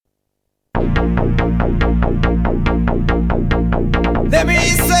Let me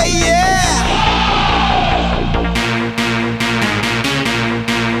say yeah.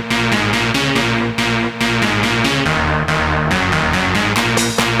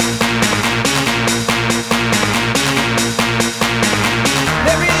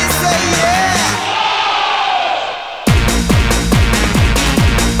 Let me say yeah.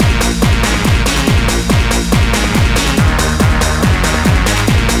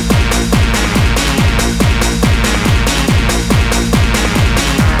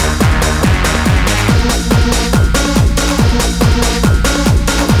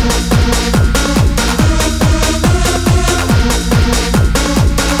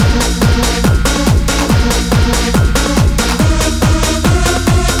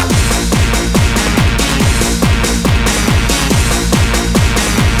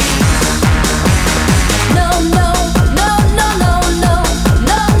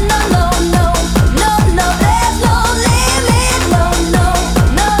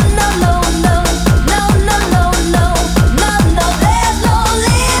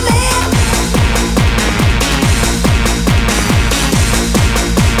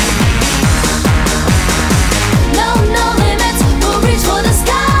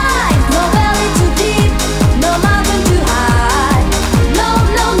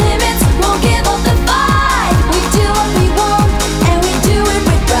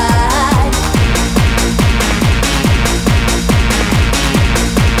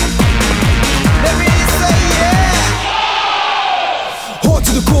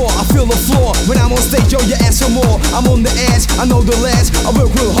 I'm on the edge, I know the ledge. I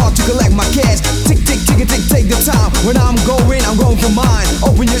work real hard to collect my cash. Tick, tick, tick, tick, take the time. When I'm going for mine.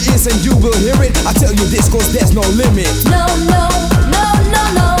 Open your ears and you will hear it. I tell you this cause there's no limit. No, no, no, no,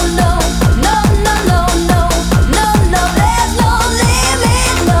 no, no. No, no, no, no. No, no, there's no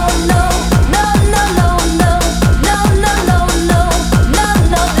limit. No, no, no, no, no, no. No, no, no, no. No,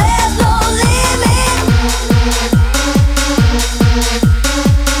 no, there's no limit.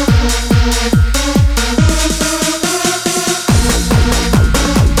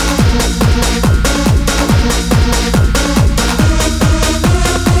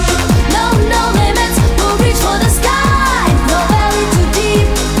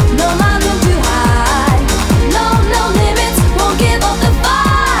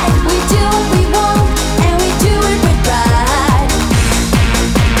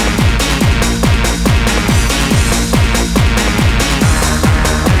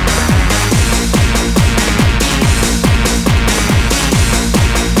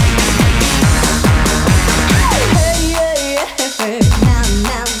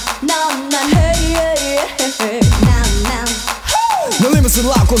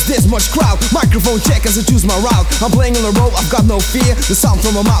 Cause there's much crowd. Microphone check as I choose my route. I'm playing on the road, I've got no fear. The sound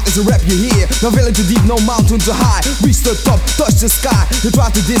from my mouth is a rap you hear. No valley too deep, no mountain too high. Reach the top, touch the sky. You try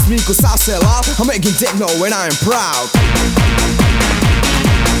to diss me cause I sell out. I'm making techno and I am proud.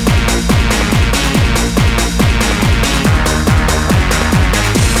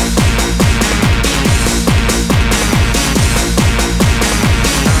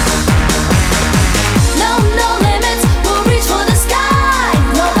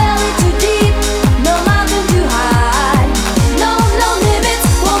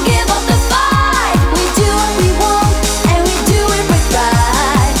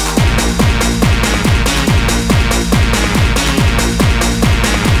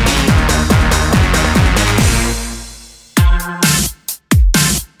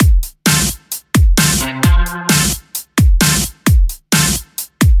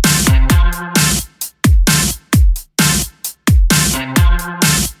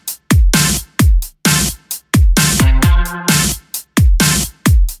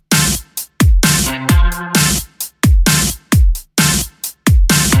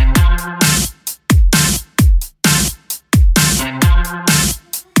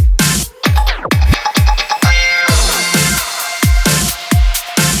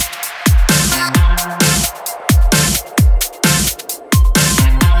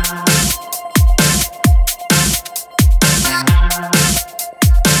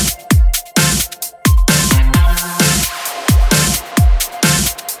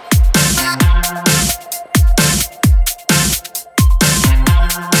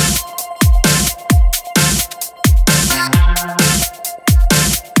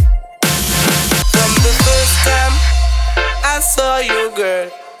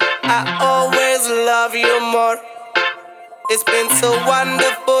 It's been so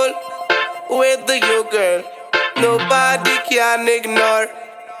wonderful with you, girl. Nobody can ignore.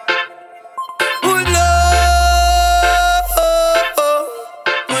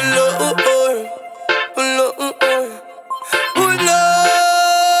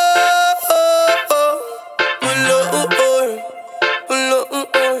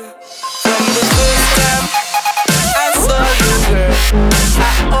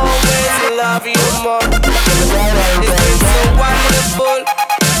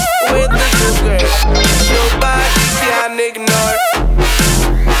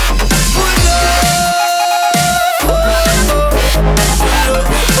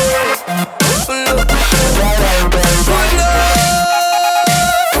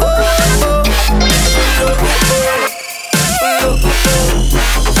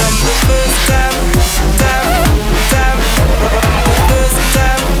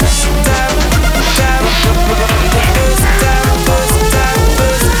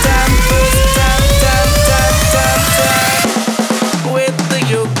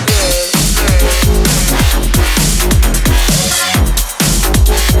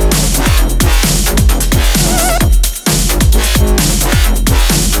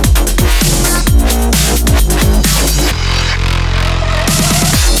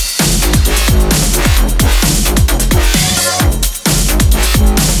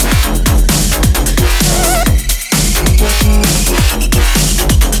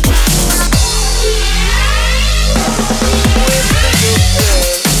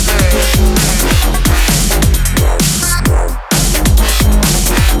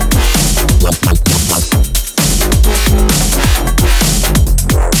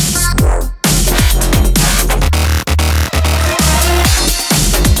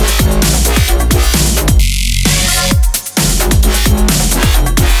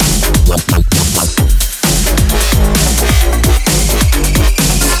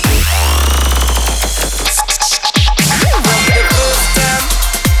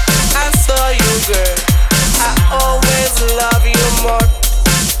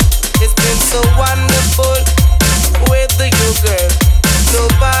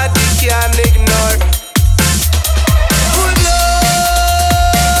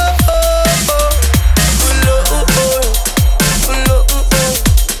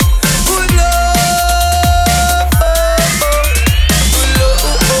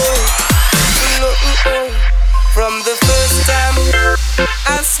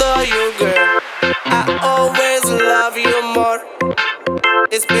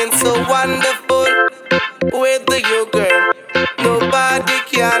 It's been so wonderful with you, girl. Nobody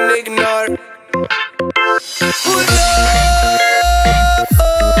can ignore. Oh,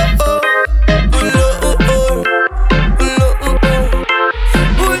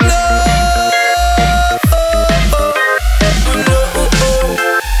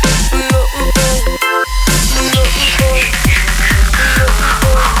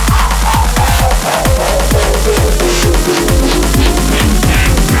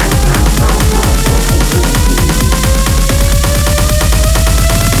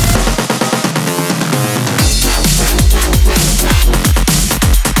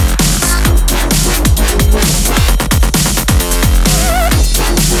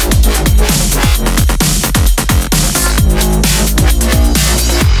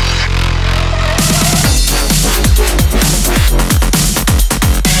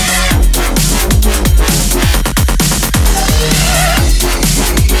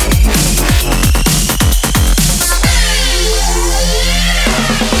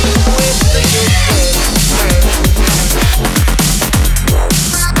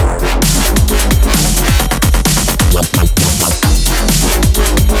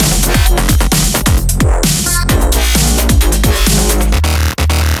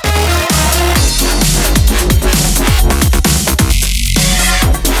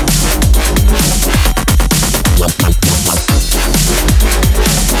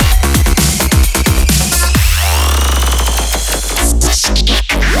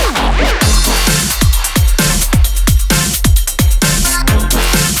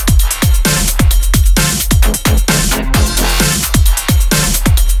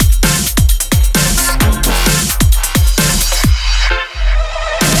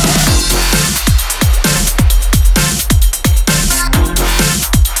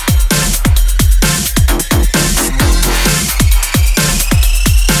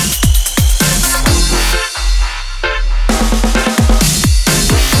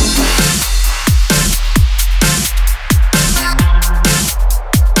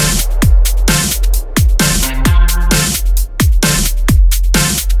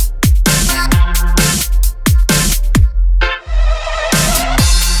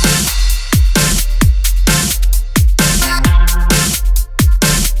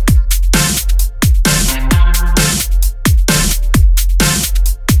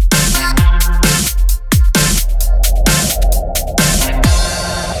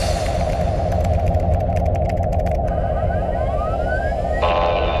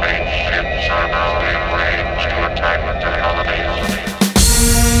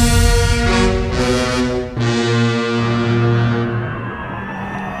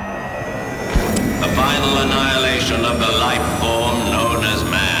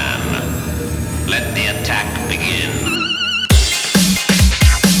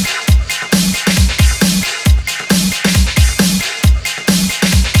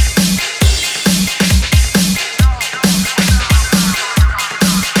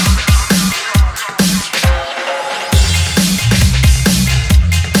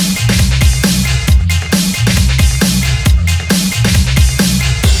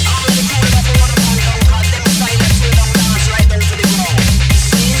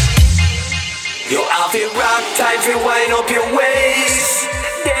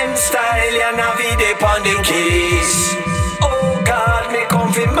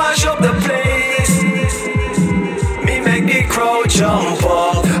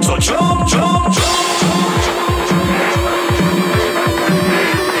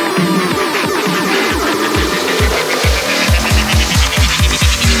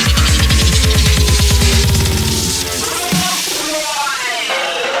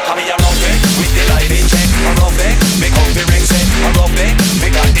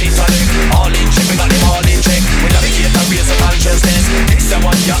 It's the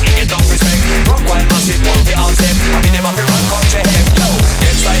one you ain't don't respect. Rock wild massive, one for all set. I mean them have to run, come check them.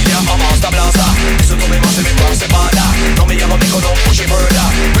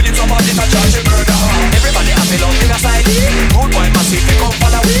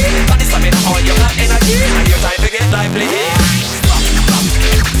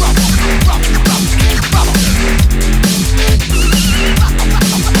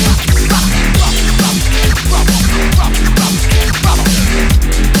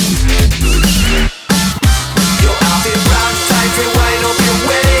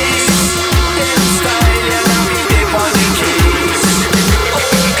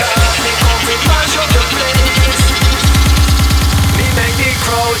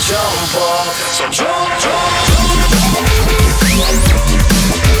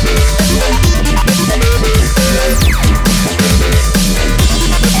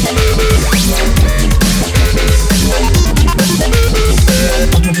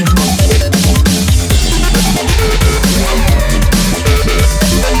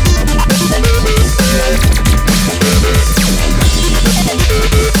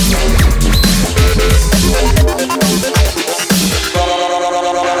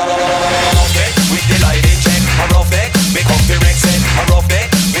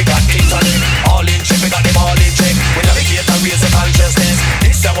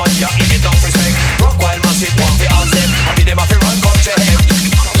 ya in it don't respect. Rock while massive one fi all them. I be them a fi run come check.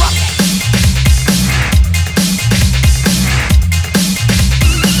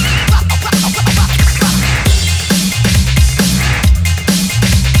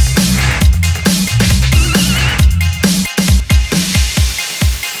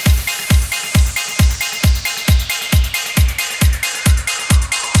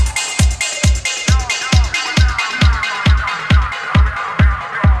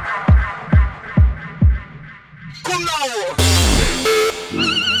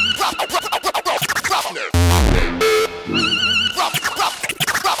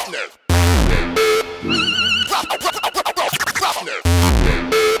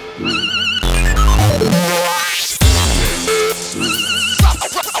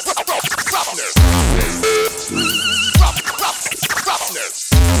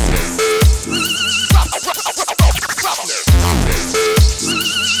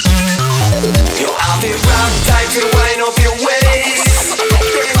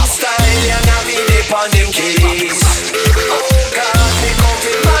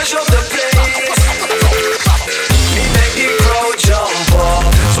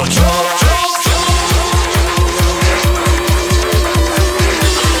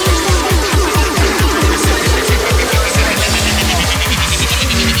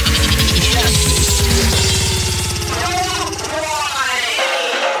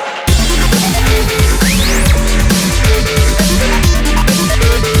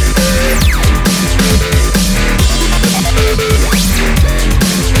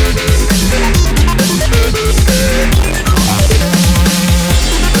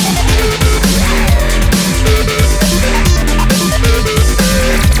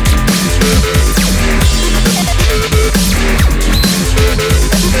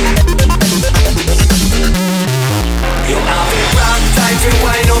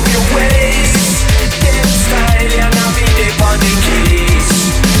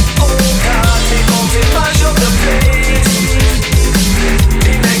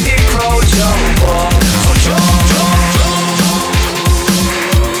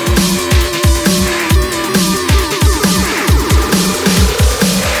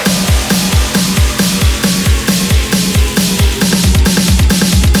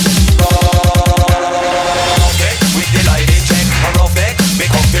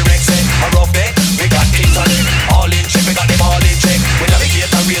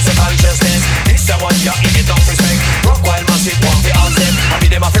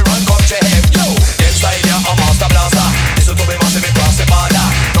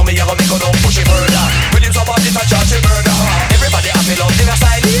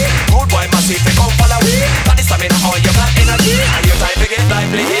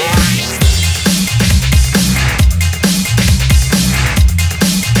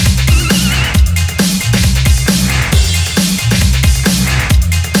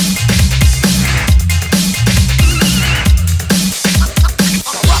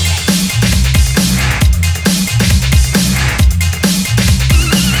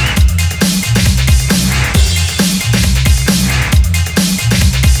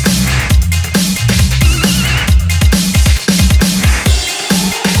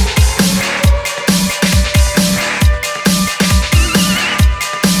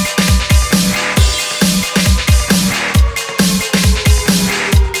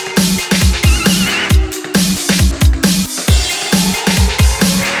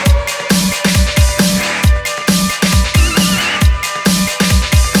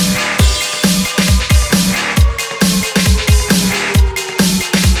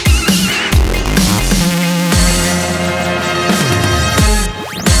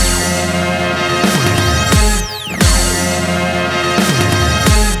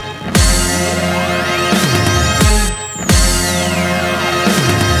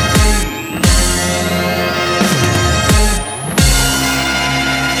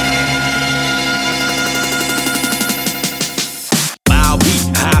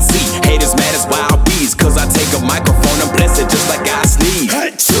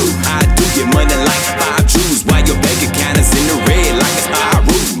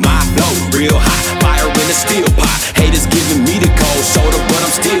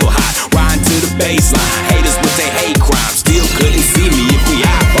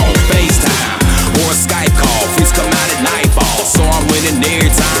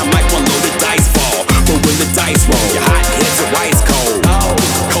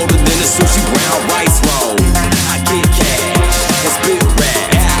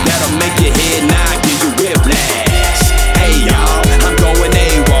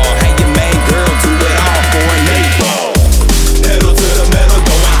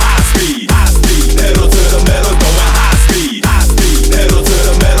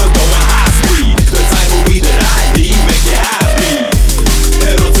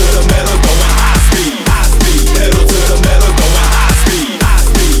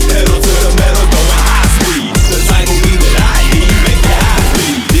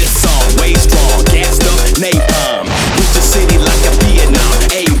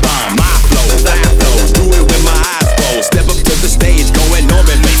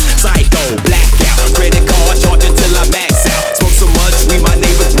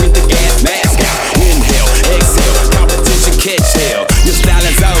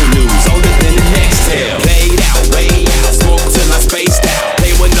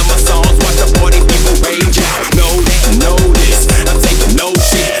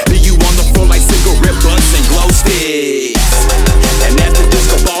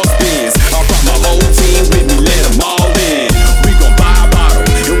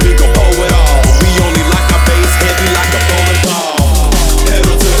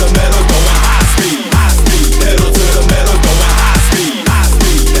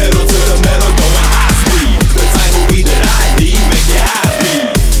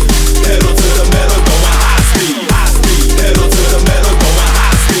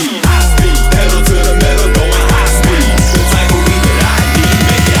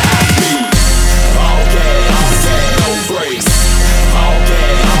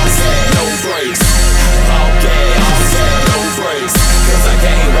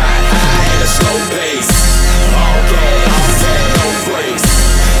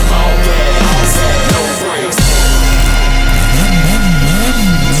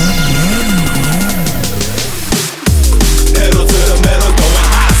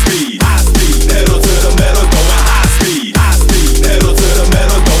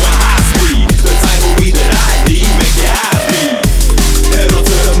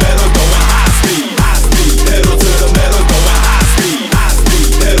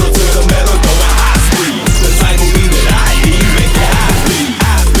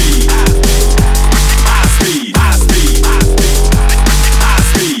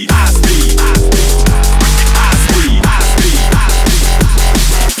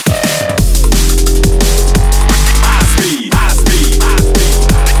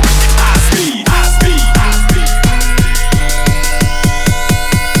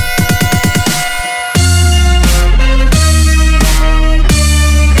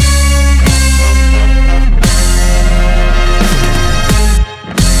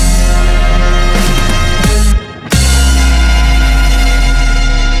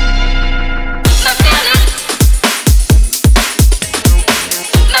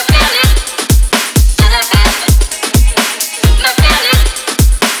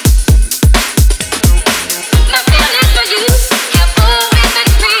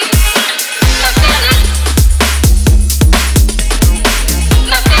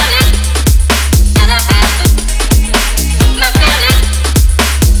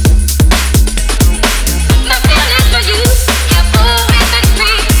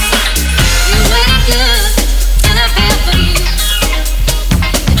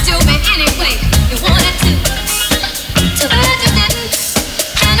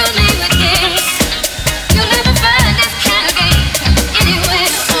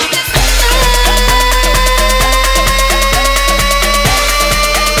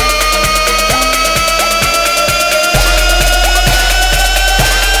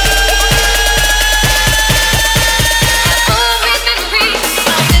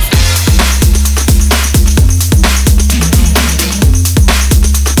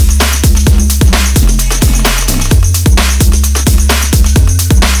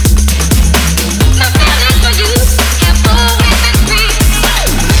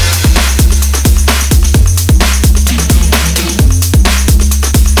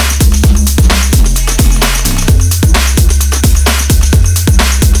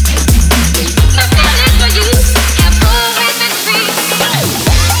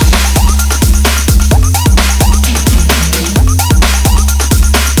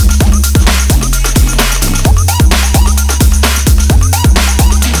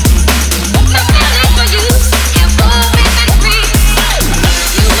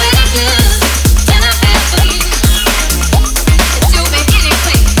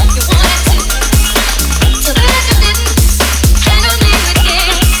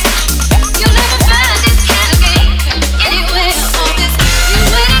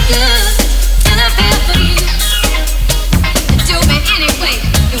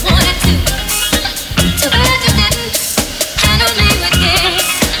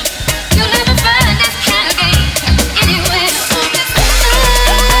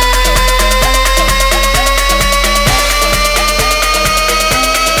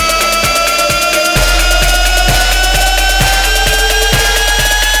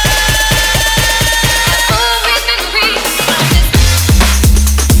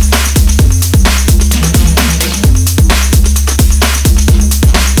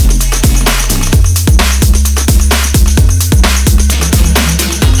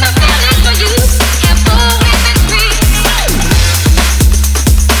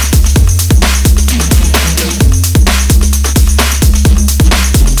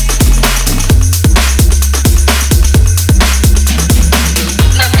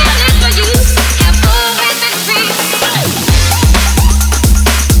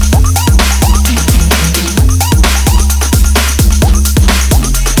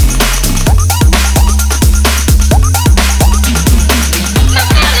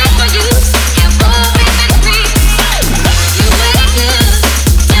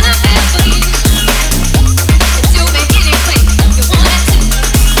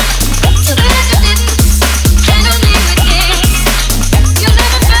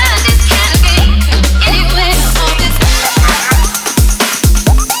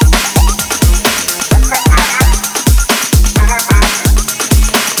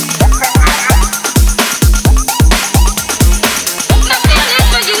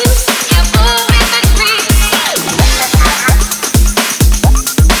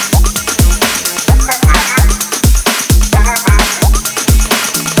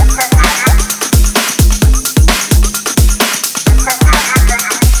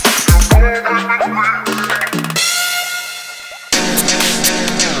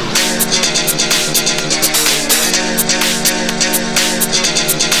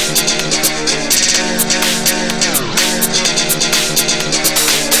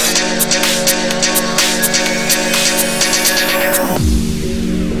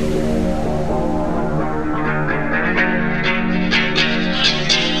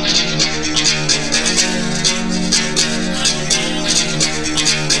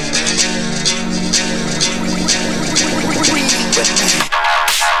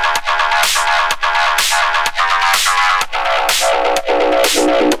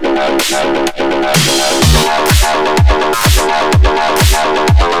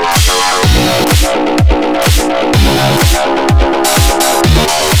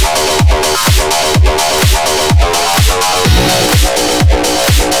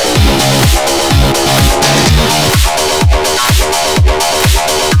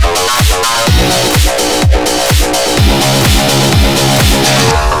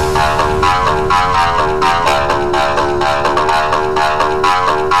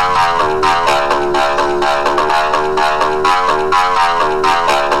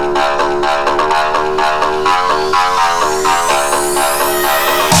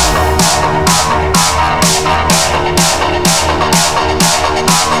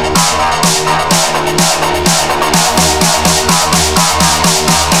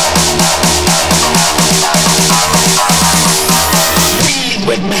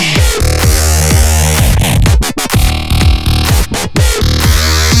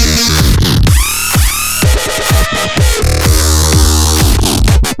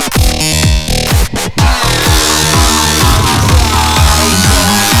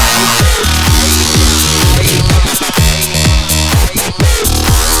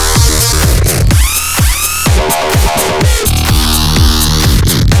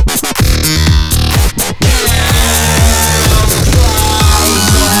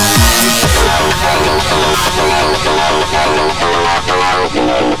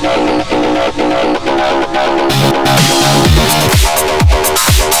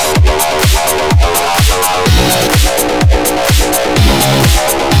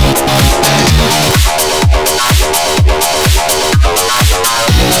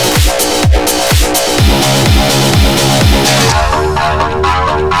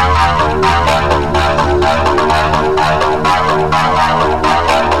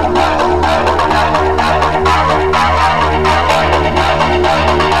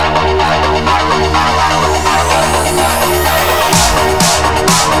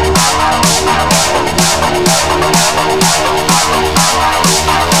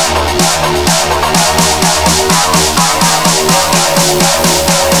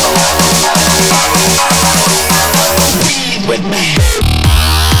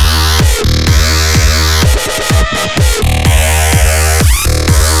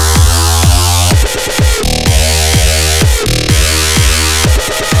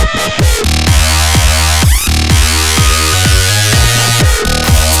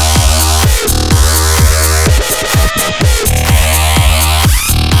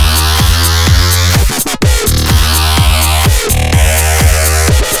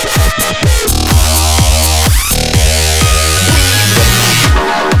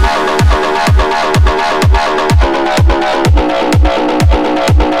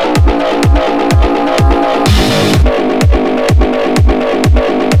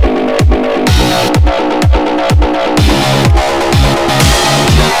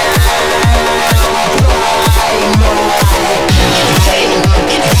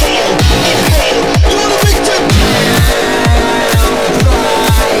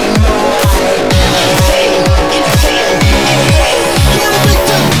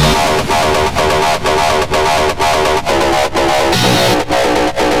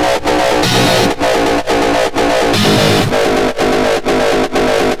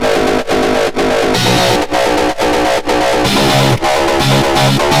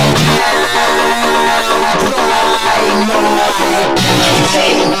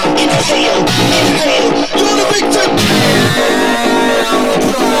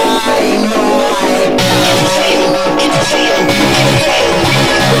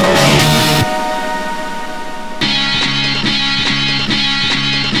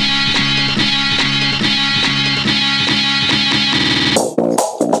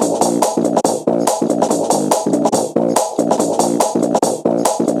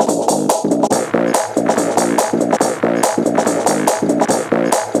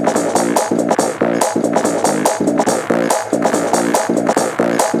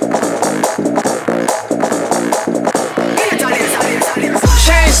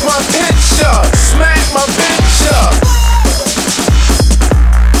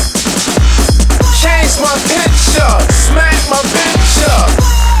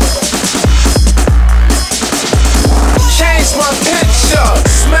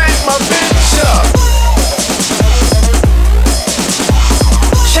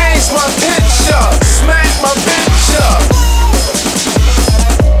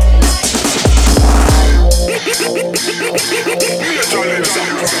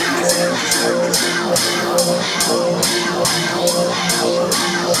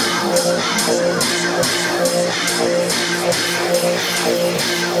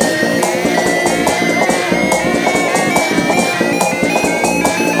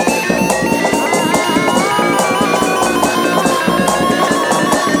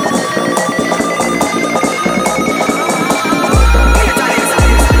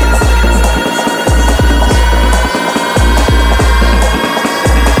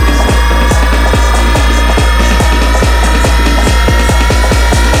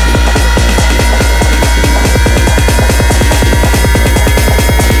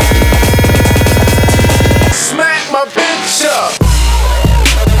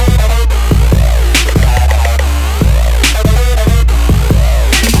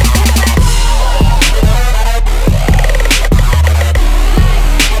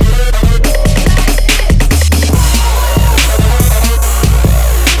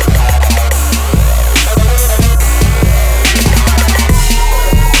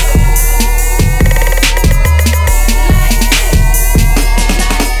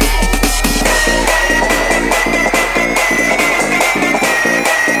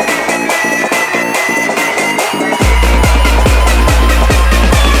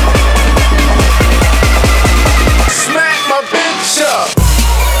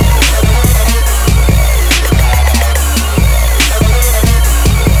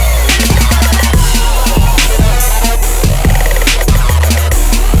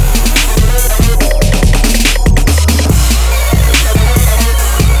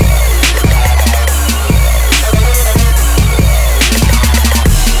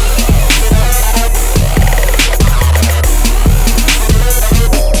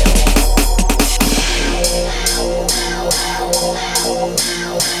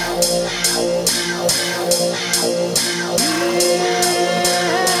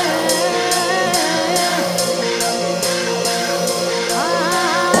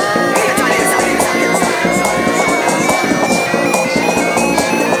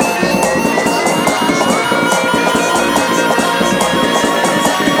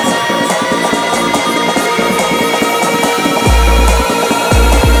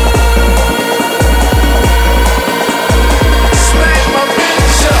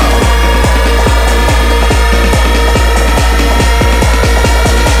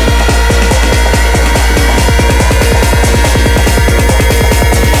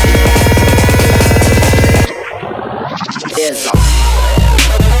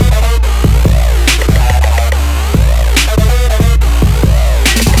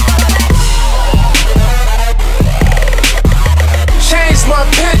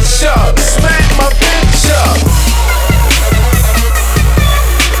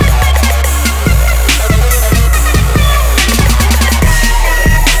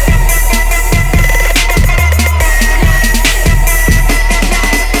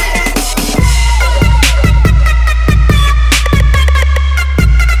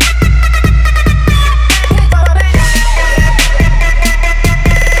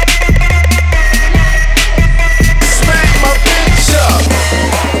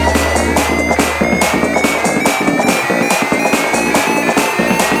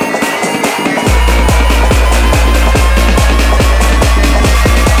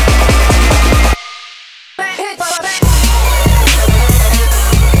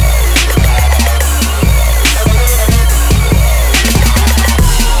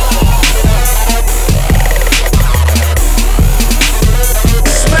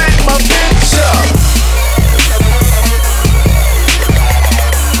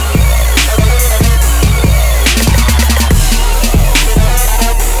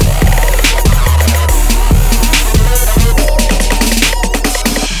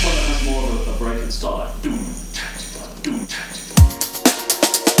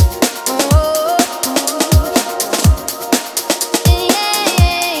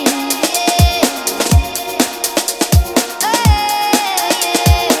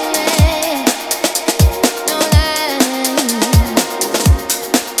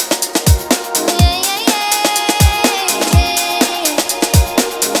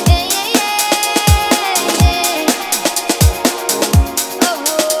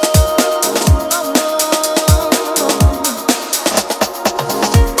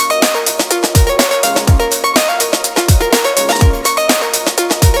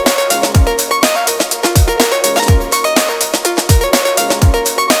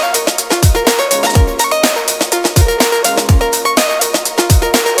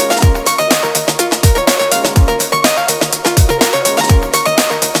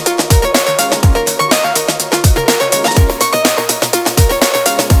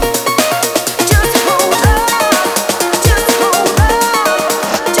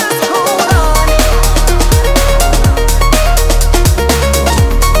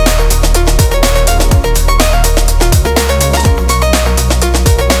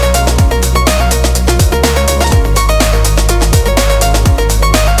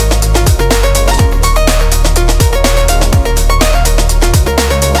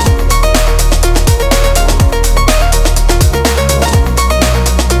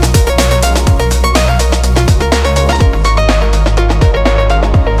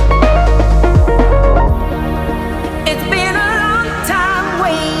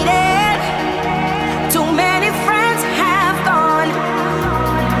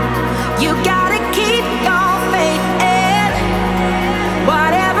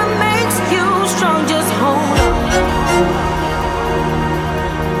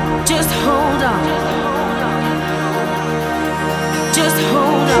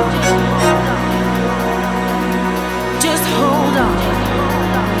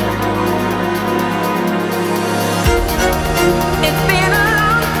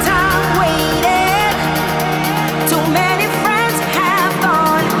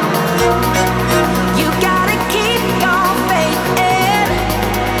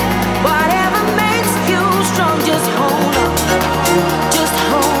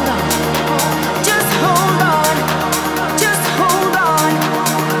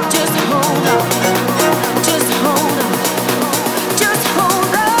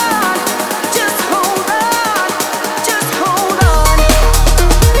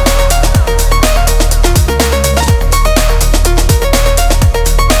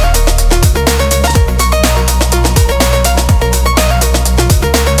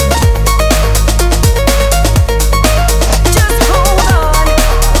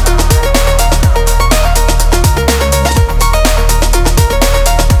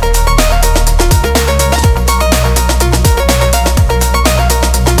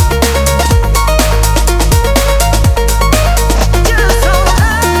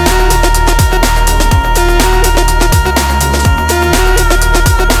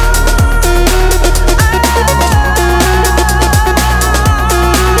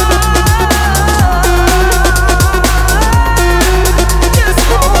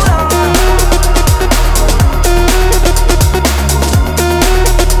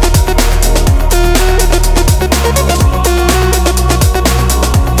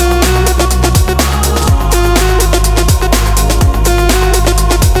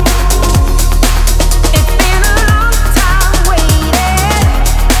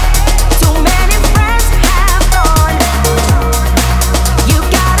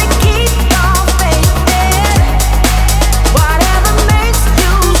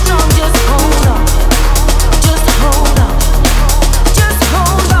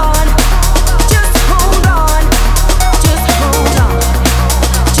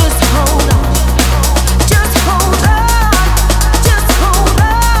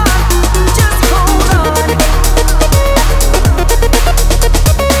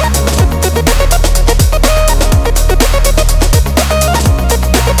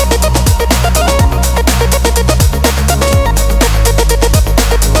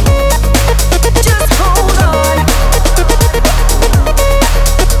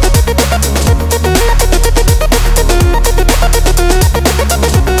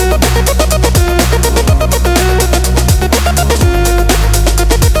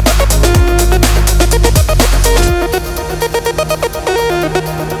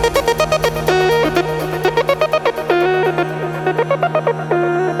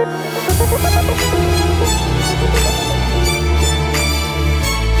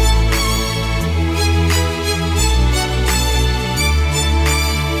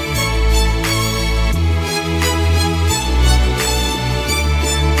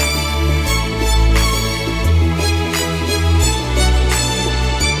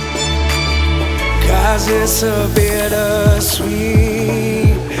 it's a bittersweet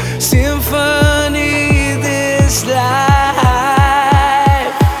symphony, this life.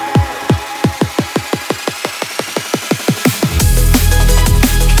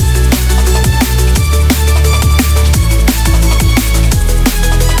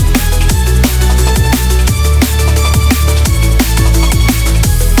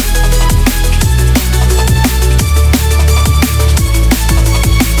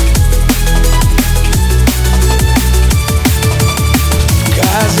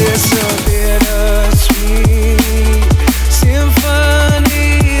 It's a bittersweet symphony,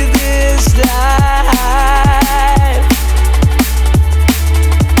 this life.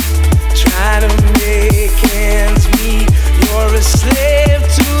 Trying to make ends meet. You're a slave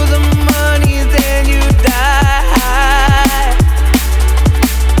to the money, then you die.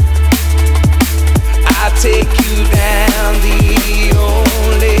 I'll take you down the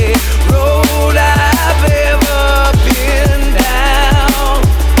only road I've ever been down.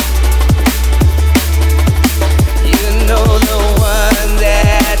 The one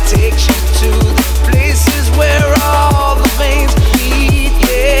that takes you to the places where all the veins meet,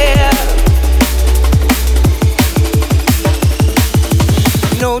 yeah.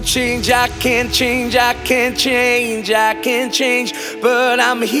 No change, I can't change, I can't change, I can't change. But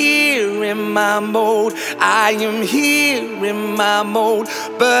I'm here in my mode, I am here in my mode.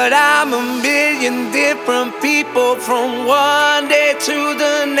 But I'm a million different people from one day to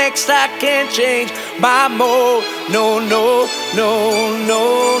the next. I can't change my mode, no, no, no,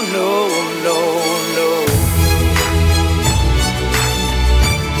 no, no, no, no.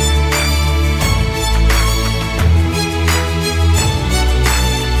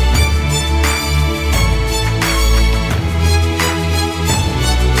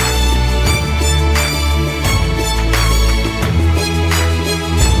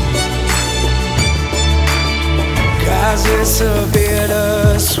 Cause it's a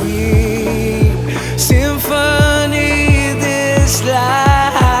bittersweet symphony, this life.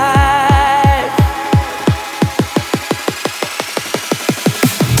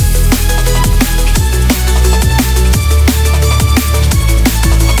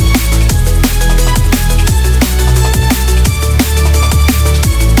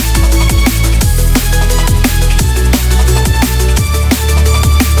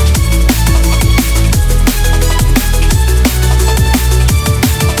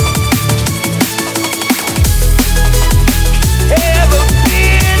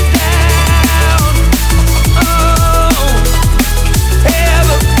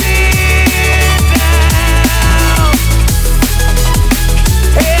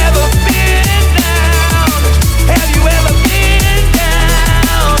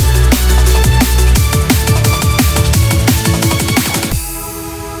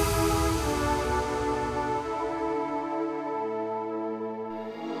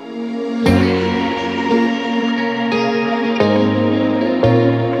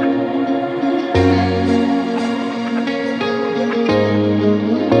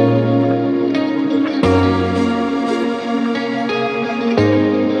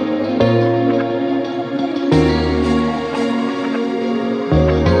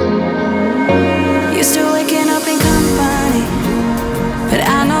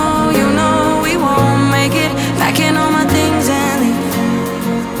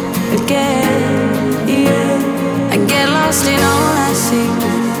 Again, yeah. I get lost in all I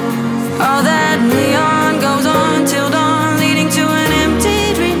see.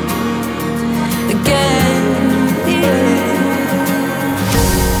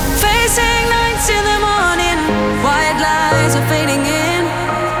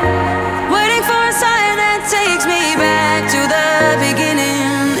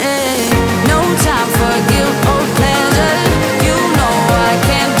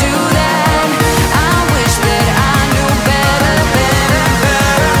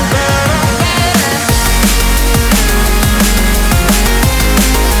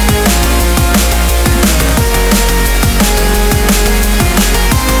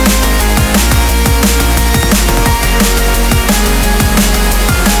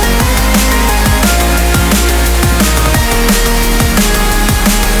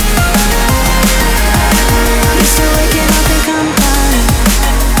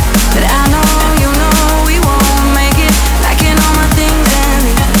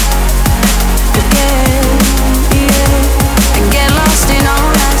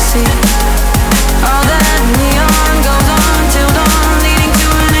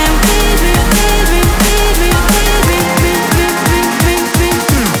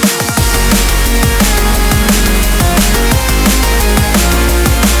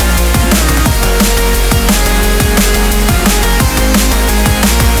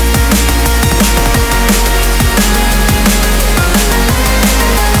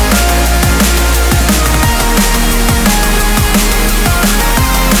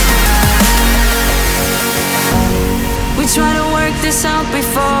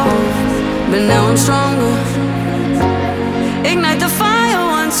 I'm stronger. Ignite the fire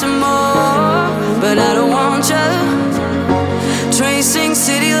once more, but I don't want you. Tracing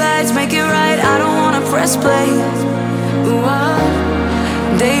city lights, make it right. I don't wanna press play. Ooh,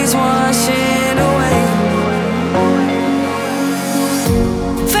 days washing away.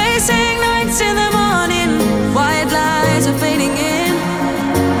 Facing nights in the morning, white lies are fading in.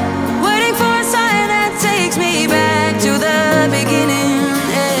 Waiting for a sign that takes me back to the beginning.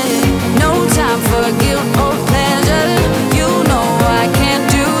 No time for guilt or pleasure. You know I can't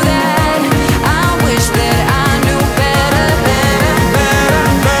do that. I wish that I knew better, better, better,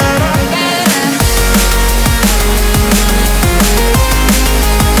 better, better.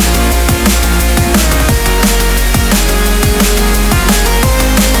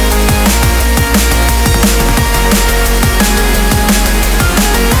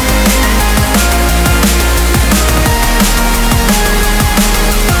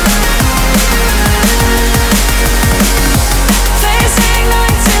 Facing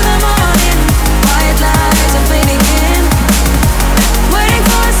nights in the morning, white lies are fading in. Waiting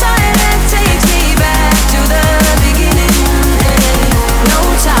for a sign that takes me back to the beginning. No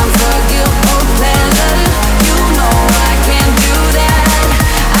time for guilt or pleasure. You know I can't do that.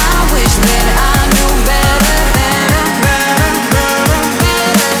 I wish that I knew better, better, better, better,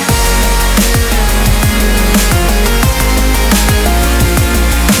 better.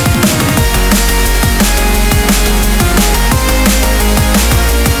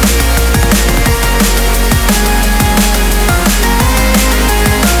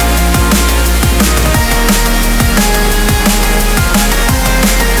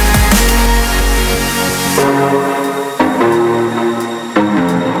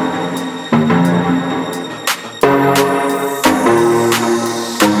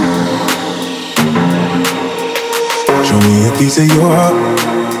 Show me a piece of your heart.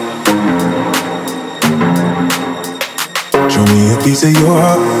 Show me a piece of your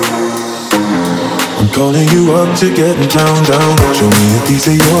heart. I'm calling you up to getting down, down. Show me a piece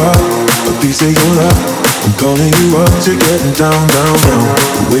of your heart, a piece of your love. I'm calling you up to getting down, down, down.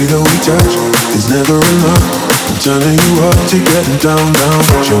 The way that we touch is never enough. I'm turning you up to getting down, down.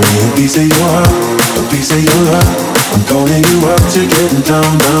 Show me a piece of your heart, a piece of your love. I'm calling you up to getting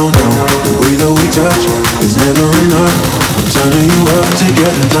down, down, down. The way that we touch is never enough. I'm turning you up to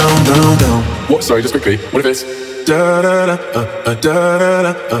getting down, down, down. What? Sorry, just quickly. What if it's Da da da da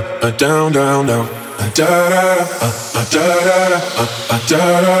da da down, down, down. Da da da da da da da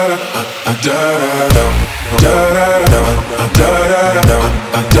da da da.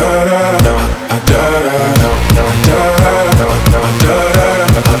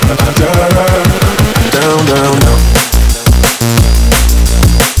 Down, down, down.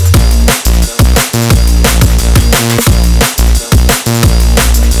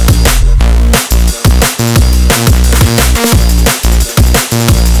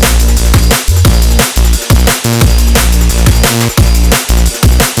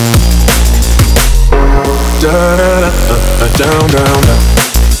 Down, down, down.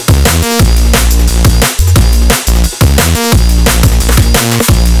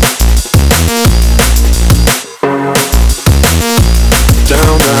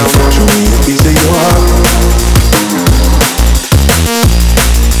 Down, down, show me a piece of your heart.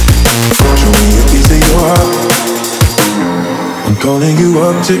 Show me a piece of your heart. I'm calling you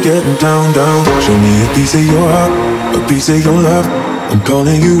up to getting down, down. Show me a piece of your heart, a piece of your love. I'm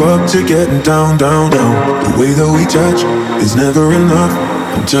calling you up to getting down, down, down. The way that we touch is never enough.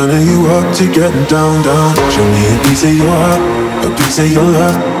 I'm turning you up to getting down, down. Show me a piece of your heart, a piece of your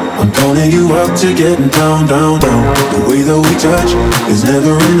love. I'm calling you up to getting down, down, down. The way that we touch is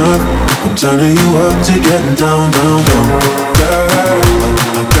never enough. I'm turning you up to getting down, down, down.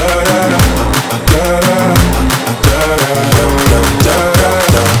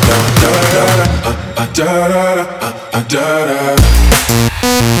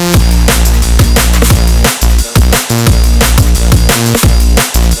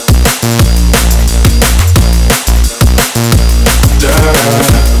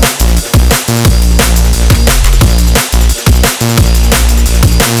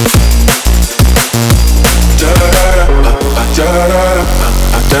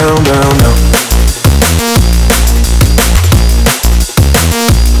 Down, down, down.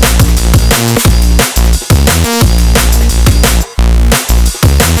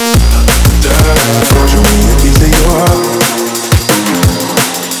 Show me a piece of your heart.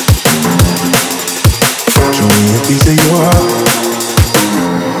 Show me a piece of your heart.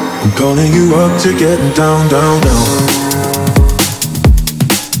 I'm calling you up to getting down, down, down.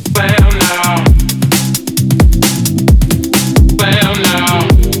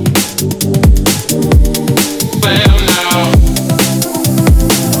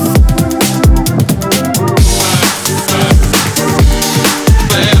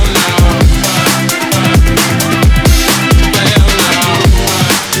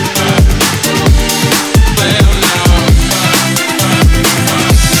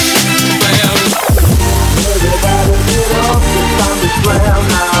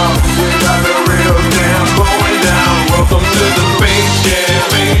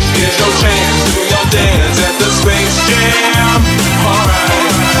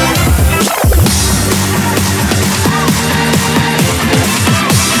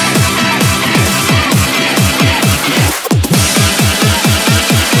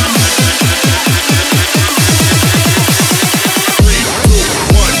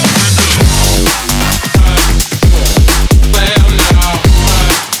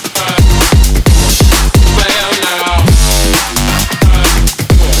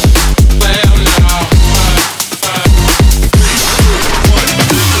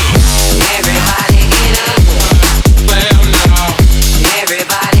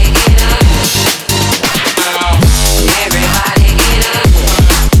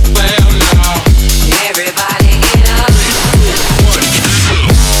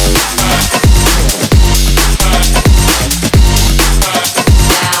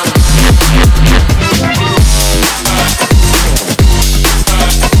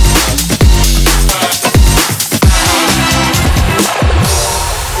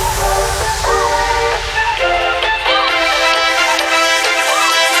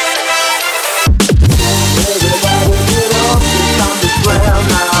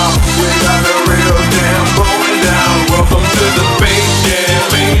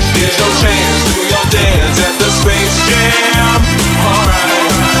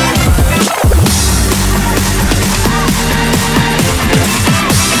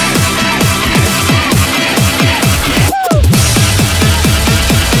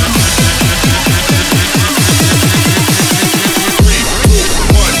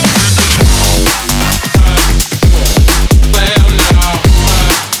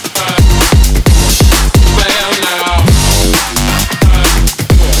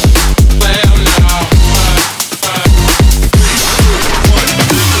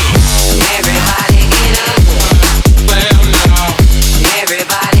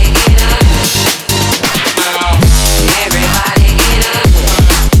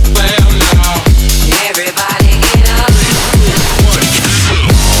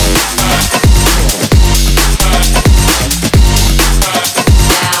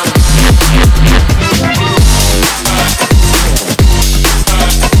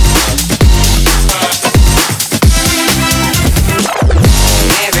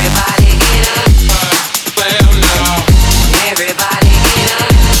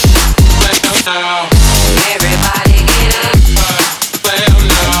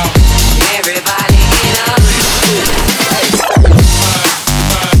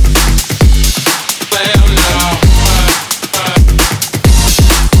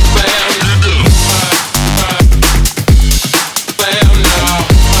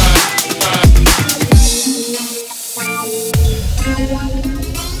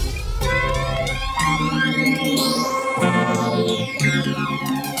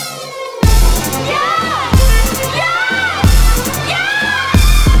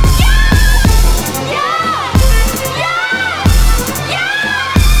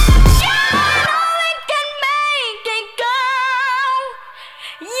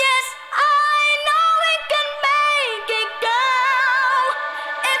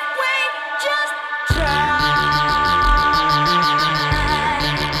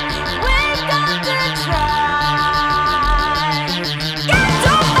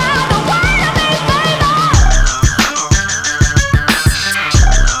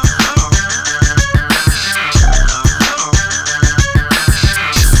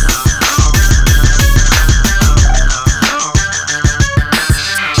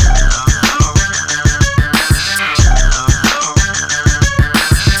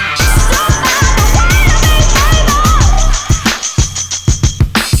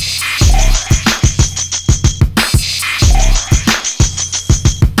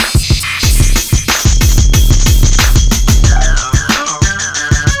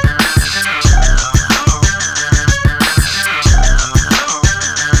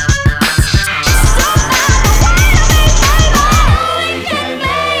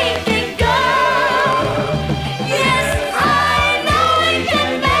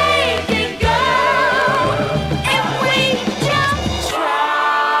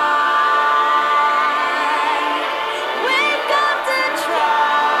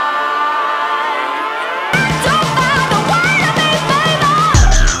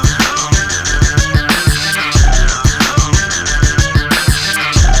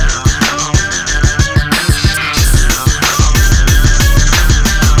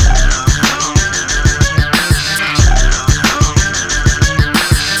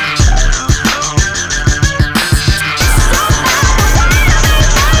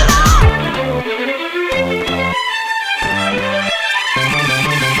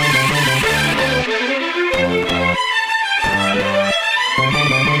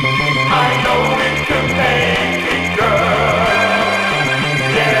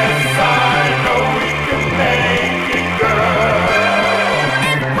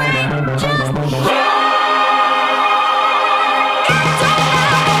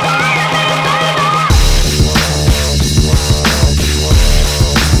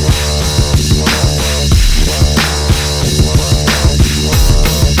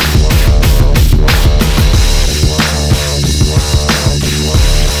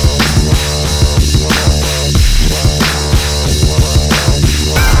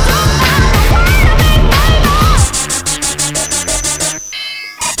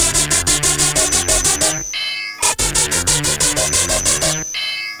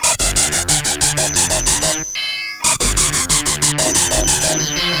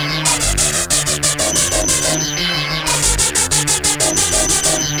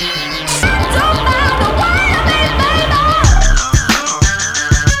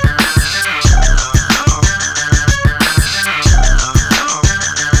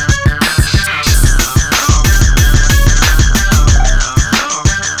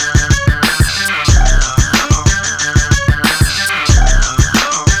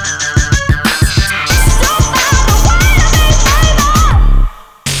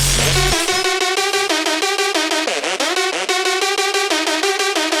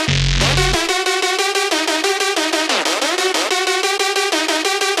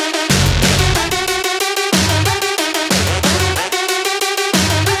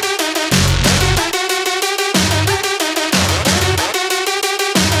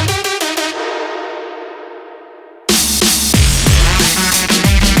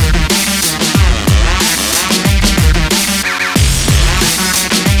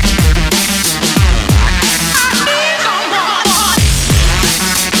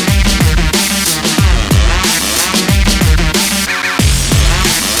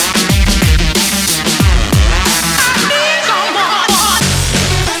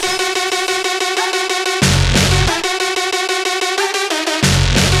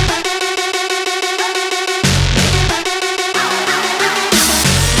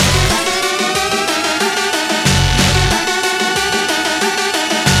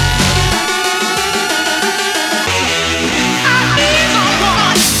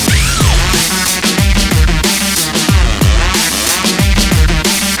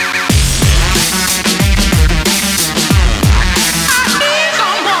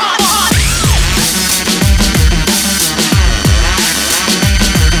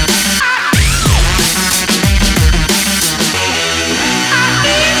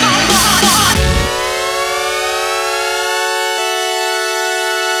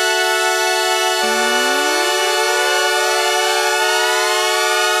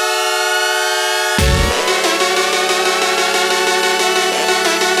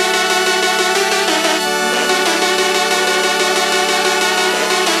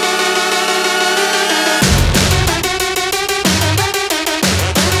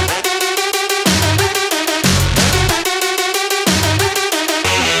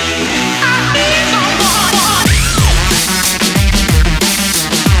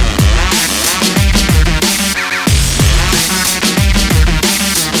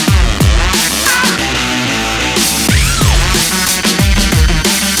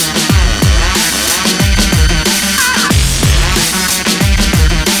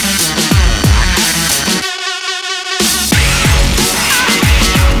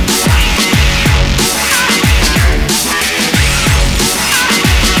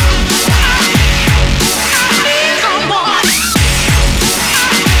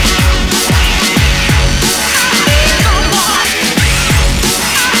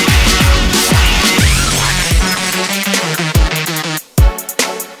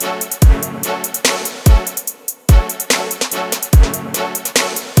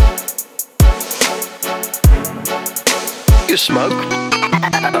 You smoke? No,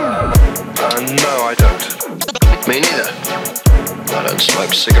 I don't. Me neither. I don't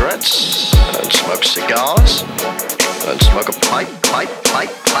smoke cigarettes. I don't smoke cigars. I don't smoke a pipe.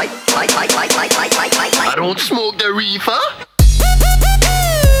 I don't smoke the reefer.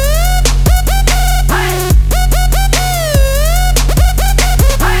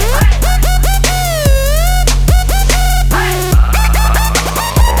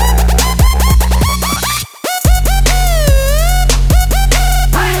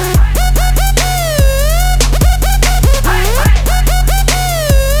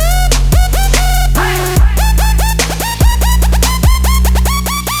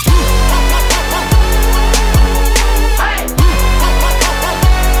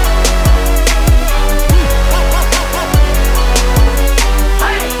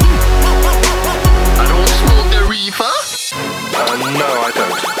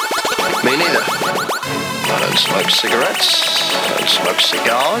 Cigarettes, I don't smoke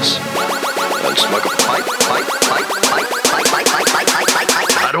cigars, I don't smoke a pipe.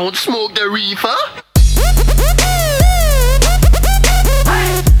 I don't smoke the reefer.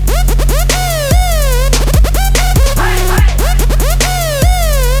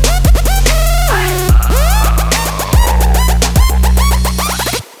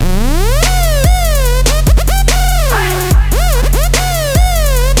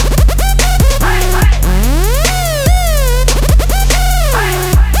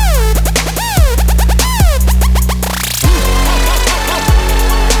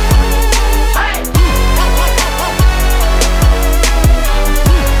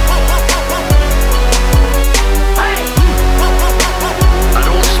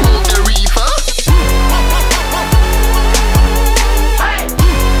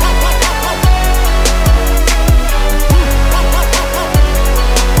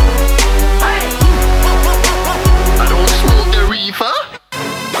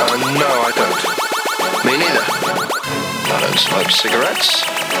 cigarettes.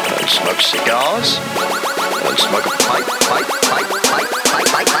 I don't smoke cigars. I don't smoke a pipe.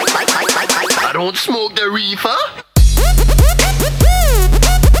 I don't smoke the reefer.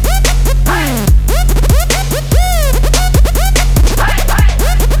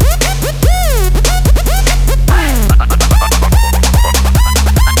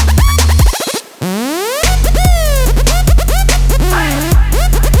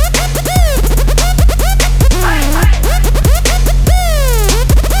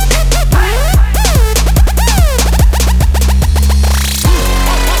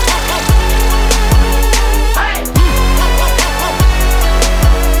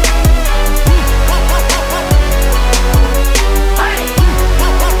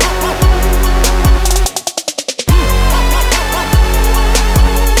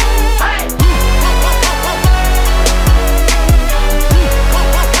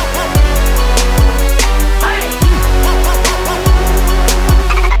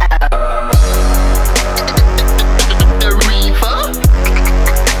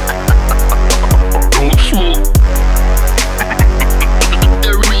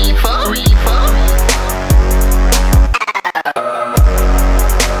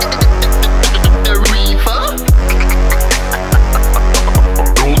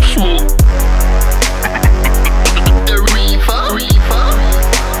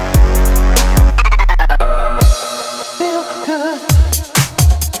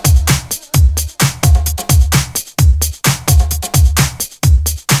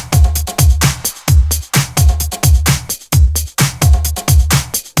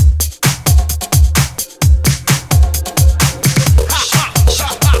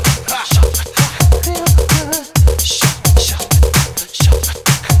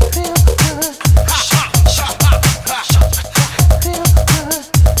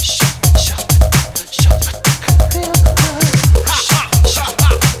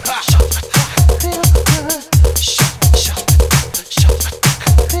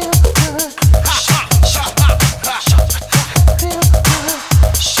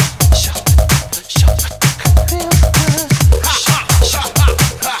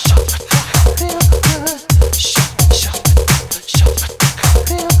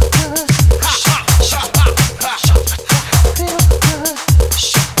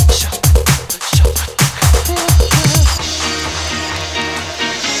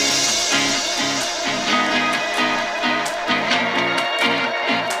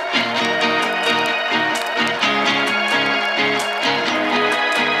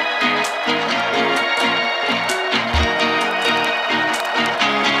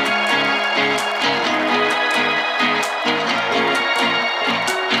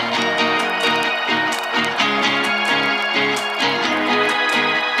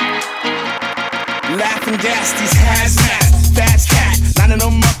 Laughing gas, these hazmats, fast cat, lining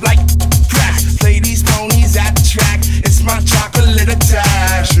them up like crack. Play these ponies at the track, it's my chocolate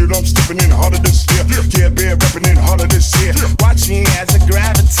attack. Shit, I'm stepping in harder this year. Yeah, bear repping in harder this year. Watch me as I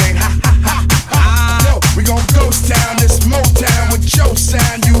gravitate, ha ha ha ha. Yo, we gon' ghost town, this Motown with your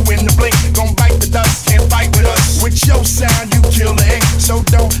sound. You in the blink, gon' bite the dust, can't fight with us. With your sound, you kill the ink, so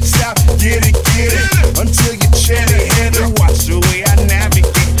don't stop, get it, until you chat it, hit it. Watch the way I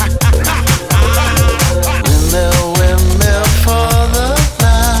navigate, ha ha ha ha. When there were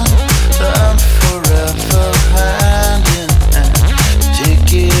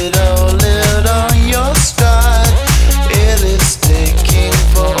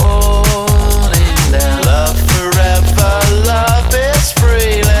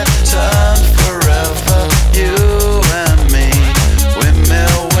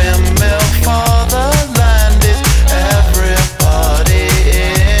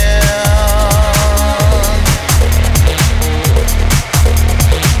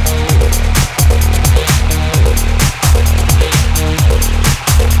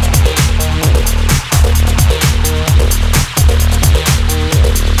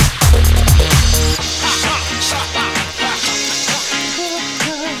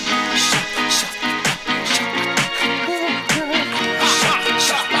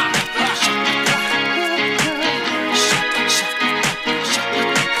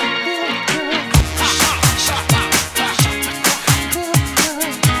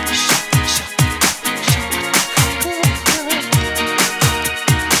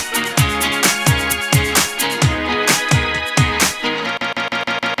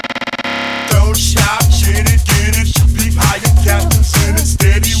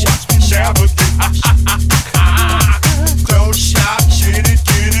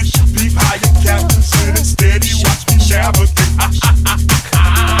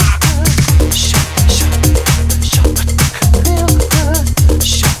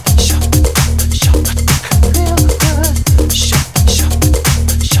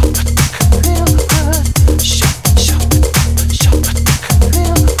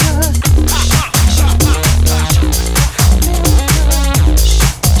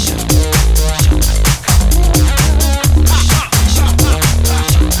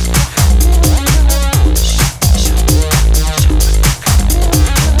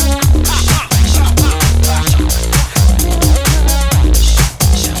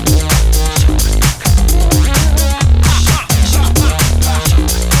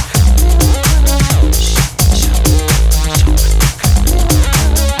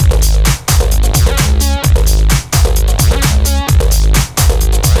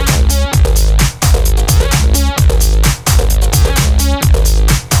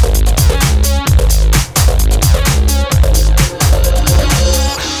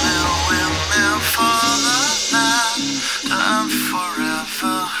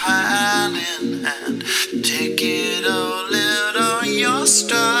in hand. Take it all out on your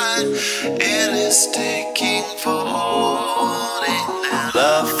stride. It is taking for holding down.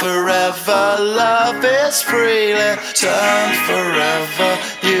 Love forever, love is freely. Turn forever,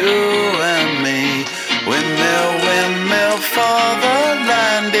 you and me. Windmill, windmill for the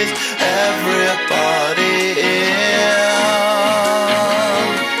land is everybody in.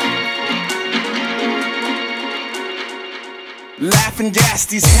 Laughing gas,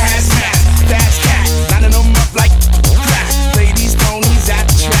 these hazmat, fast cat, lining them up like crack. Play these ponies at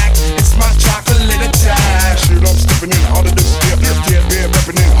the track, it's my chocolate attack. Shit, I'm stepping in harder this year. Yeah, been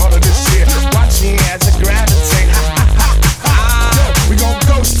repping in harder this year. Watch me as I gravitate, ha ha ha ha. Yo, we gon'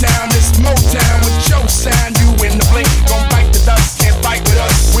 ghost town, this Motown with your sound. You in the blink, gon' bite the dust, can't fight with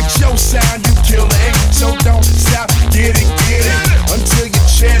us. With your sound, you kill the ink, so don't stop, get it, until you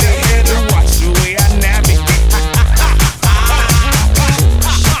chin it, hit it. Watch the way I navigate.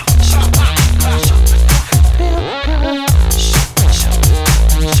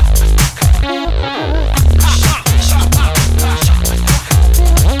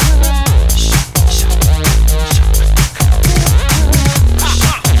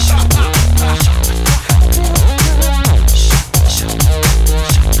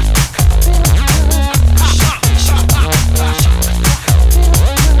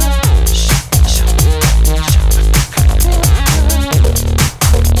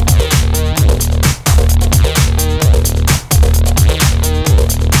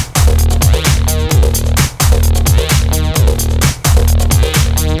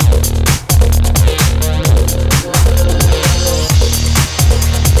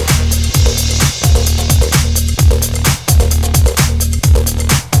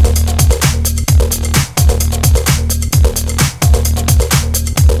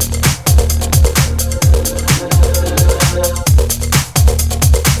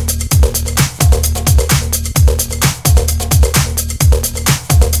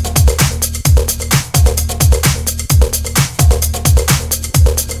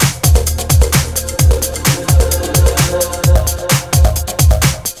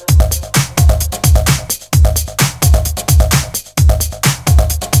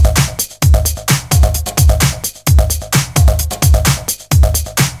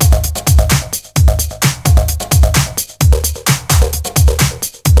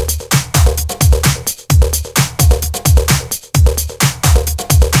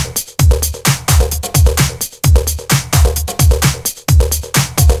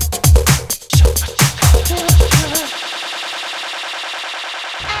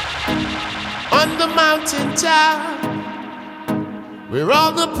 where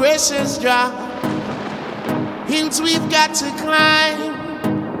all the pressure's dropped. Hills we've got to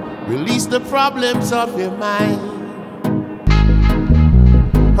climb, release the problems of your mind.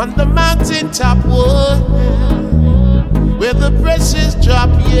 On the mountaintop, where the pressure's drop,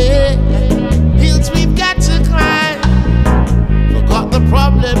 yeah. Hills we've got to climb, forgot the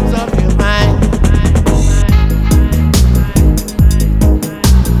problems of your mind.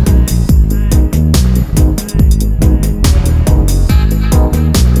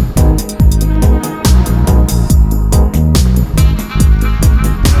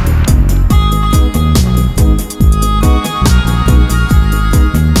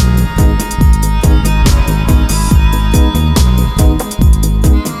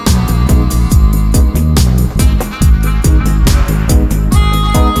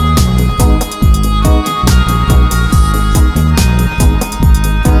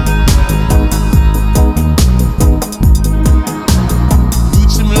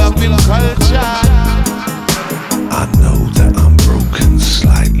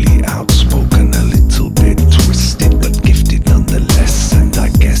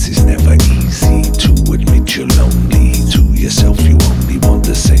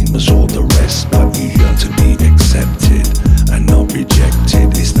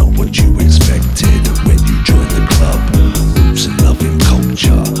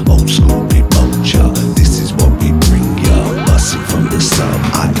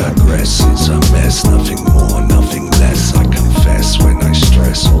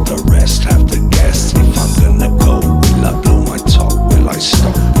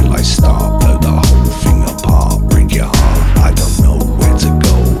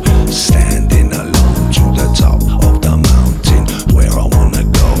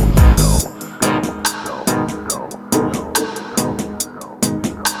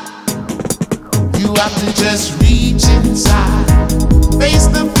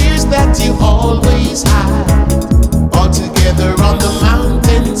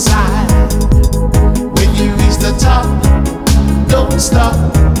 Stop.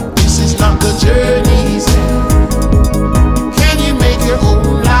 This is not the journey's end. Can you make your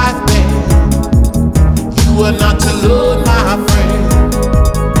own life better? You are not alone, my friend.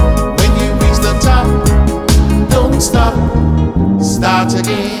 When you reach the top, don't stop, start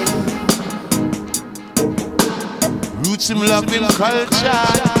again. Roots in love in culture.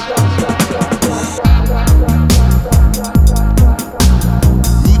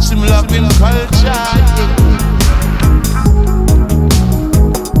 Roots in love in culture.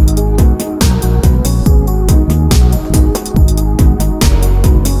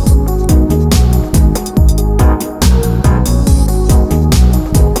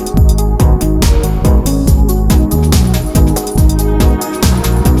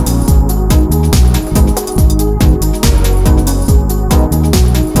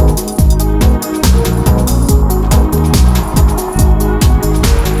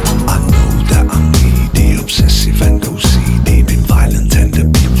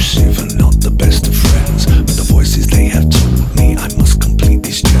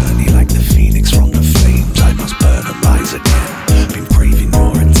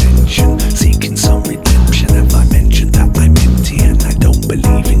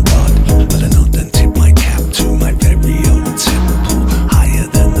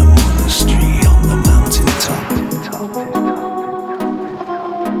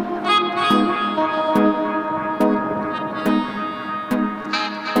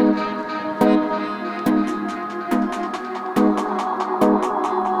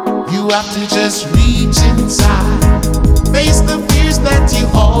 Just reach inside, face the fears that you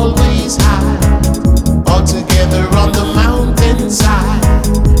always hide, all together on the mountainside.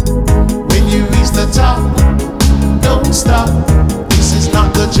 When you reach the top, don't stop, this is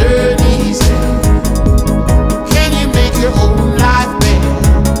not the journey's end. Can you make your own life better?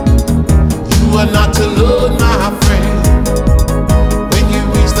 You are not alone, my friend. When you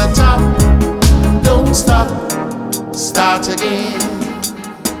reach the top, don't stop, start again.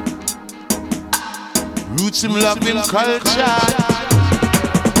 Roots in love in culture.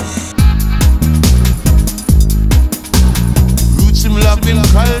 Roots in love in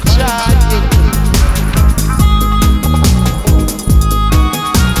culture.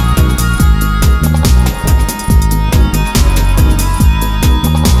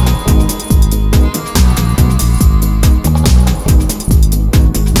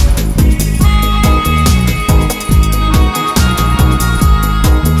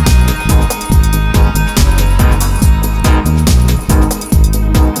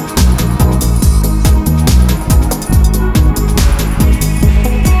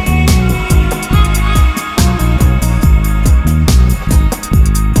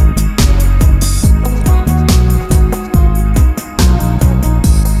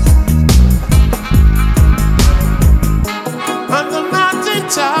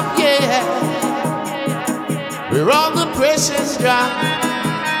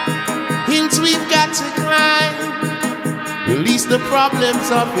 Hills we've got to climb, release the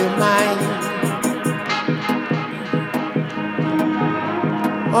problems of your mind,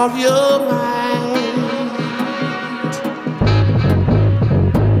 of your mind.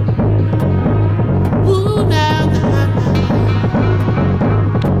 Ooh, now,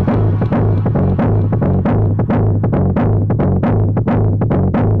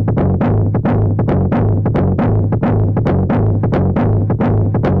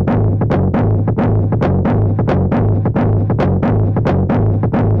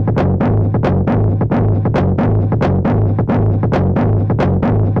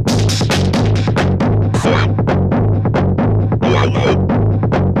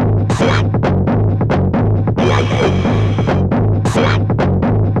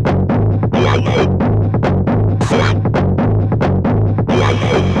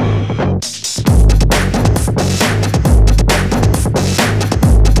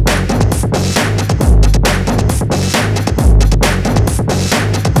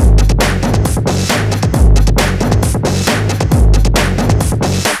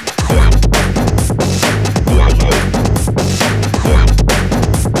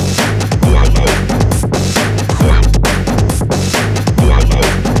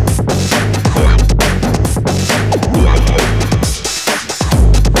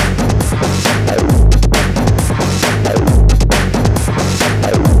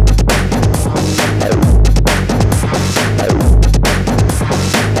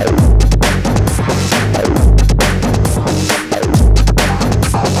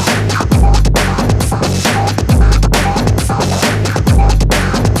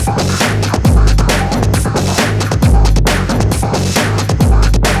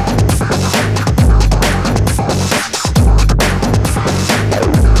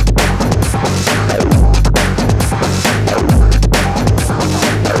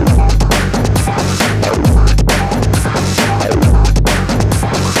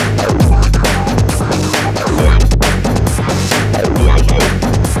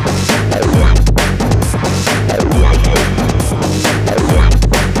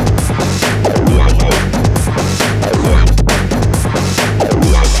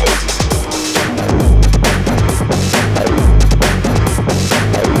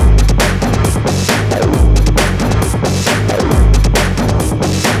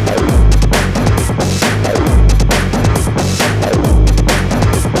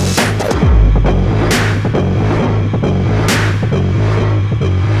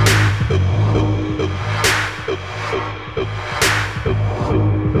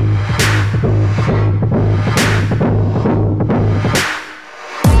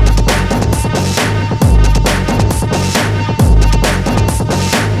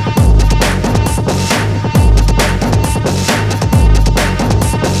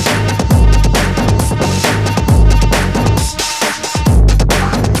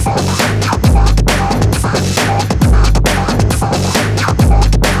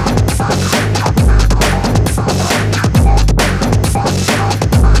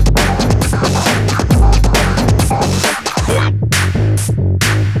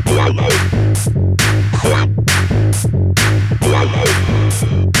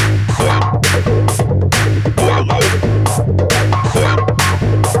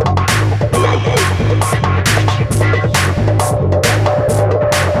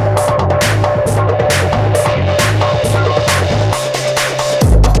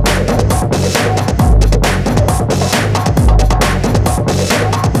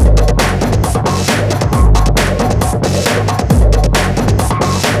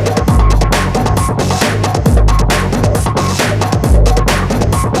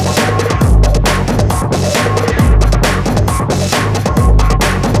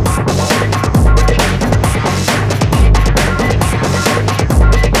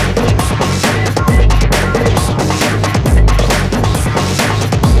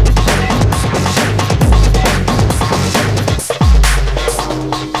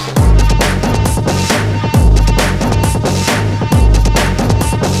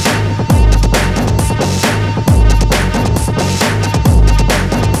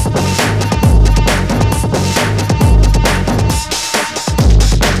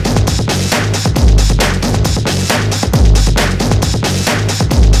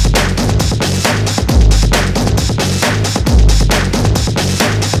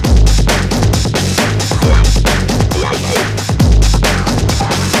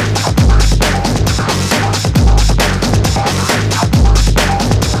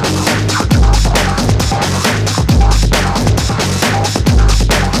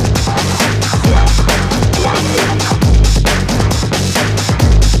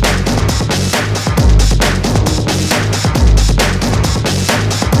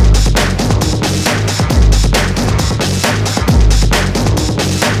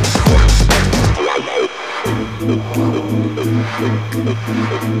 All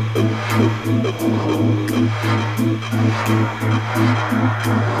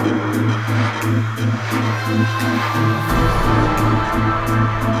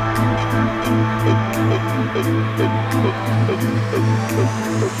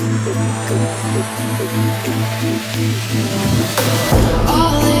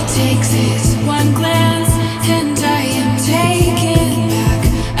it takes is one glance, and I am taken back.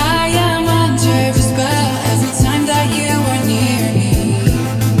 I am under a spell every time that you are near me.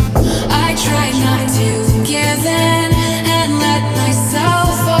 I try not to give in and let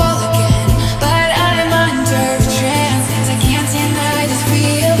myself fall again, but I'm under a trance and I can't deny this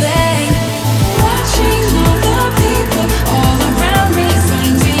feeling. Watching all the people all around me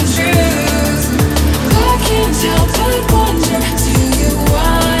finding truth, I can't help but wonder, do you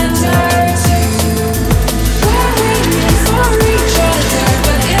wonder too? We're waiting for each other,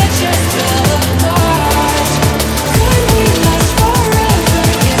 but it just fell apart. Could we last forever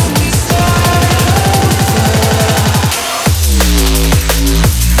if we start over?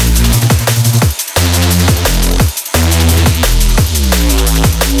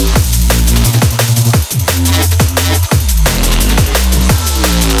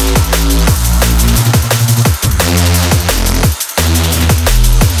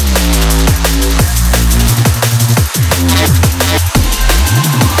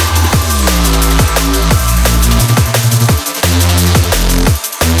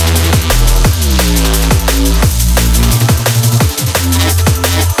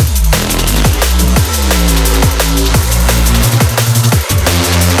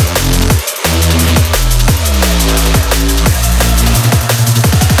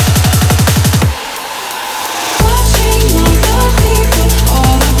 Watching all the people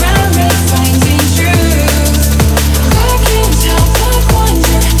all around me finding truth, I can't help but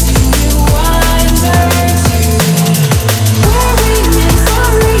wonder, do you wonder too? We're waiting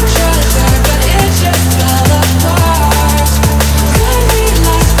for each other, but it just fell apart. Could we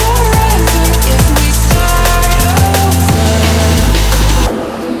last forever if we start over?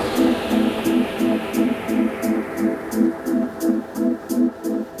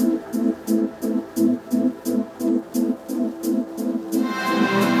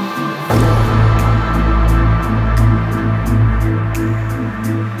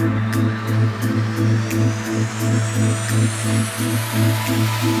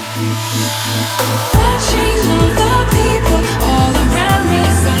 Watching all the people all around me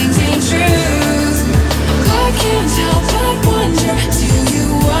finding truth, I can't help but wonder, do you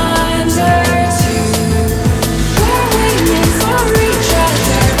wonder too? We're waiting for each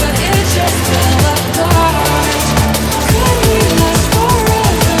other, but it just fell apart. Could we last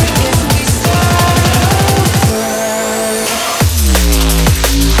forever if we start over?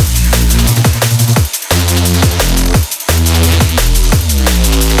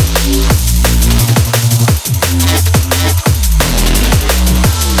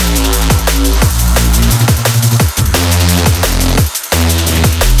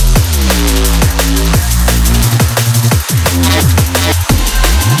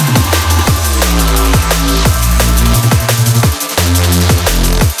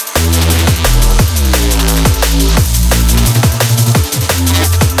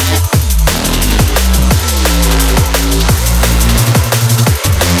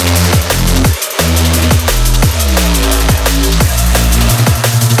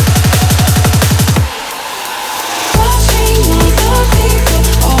 Watching all the people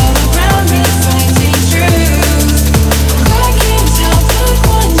all around me finding truth, I can't help but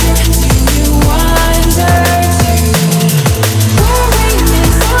wonder, do you wonder too? We're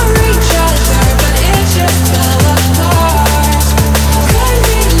waiting for each other, but it just fell apart. Could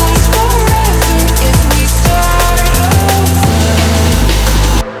we last forever if we start over?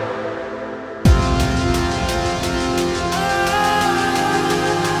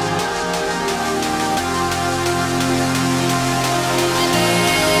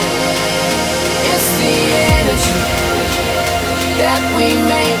 It's the energy that we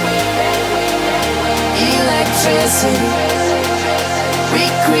make, electricity we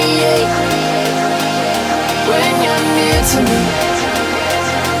create. When you're near to me,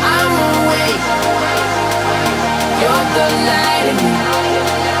 I'm awake. You're the light in me,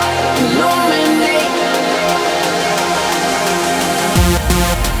 illuminate.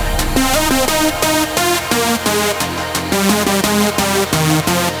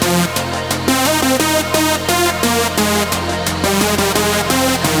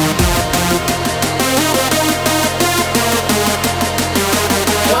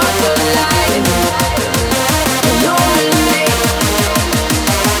 You're the light in me, illuminate.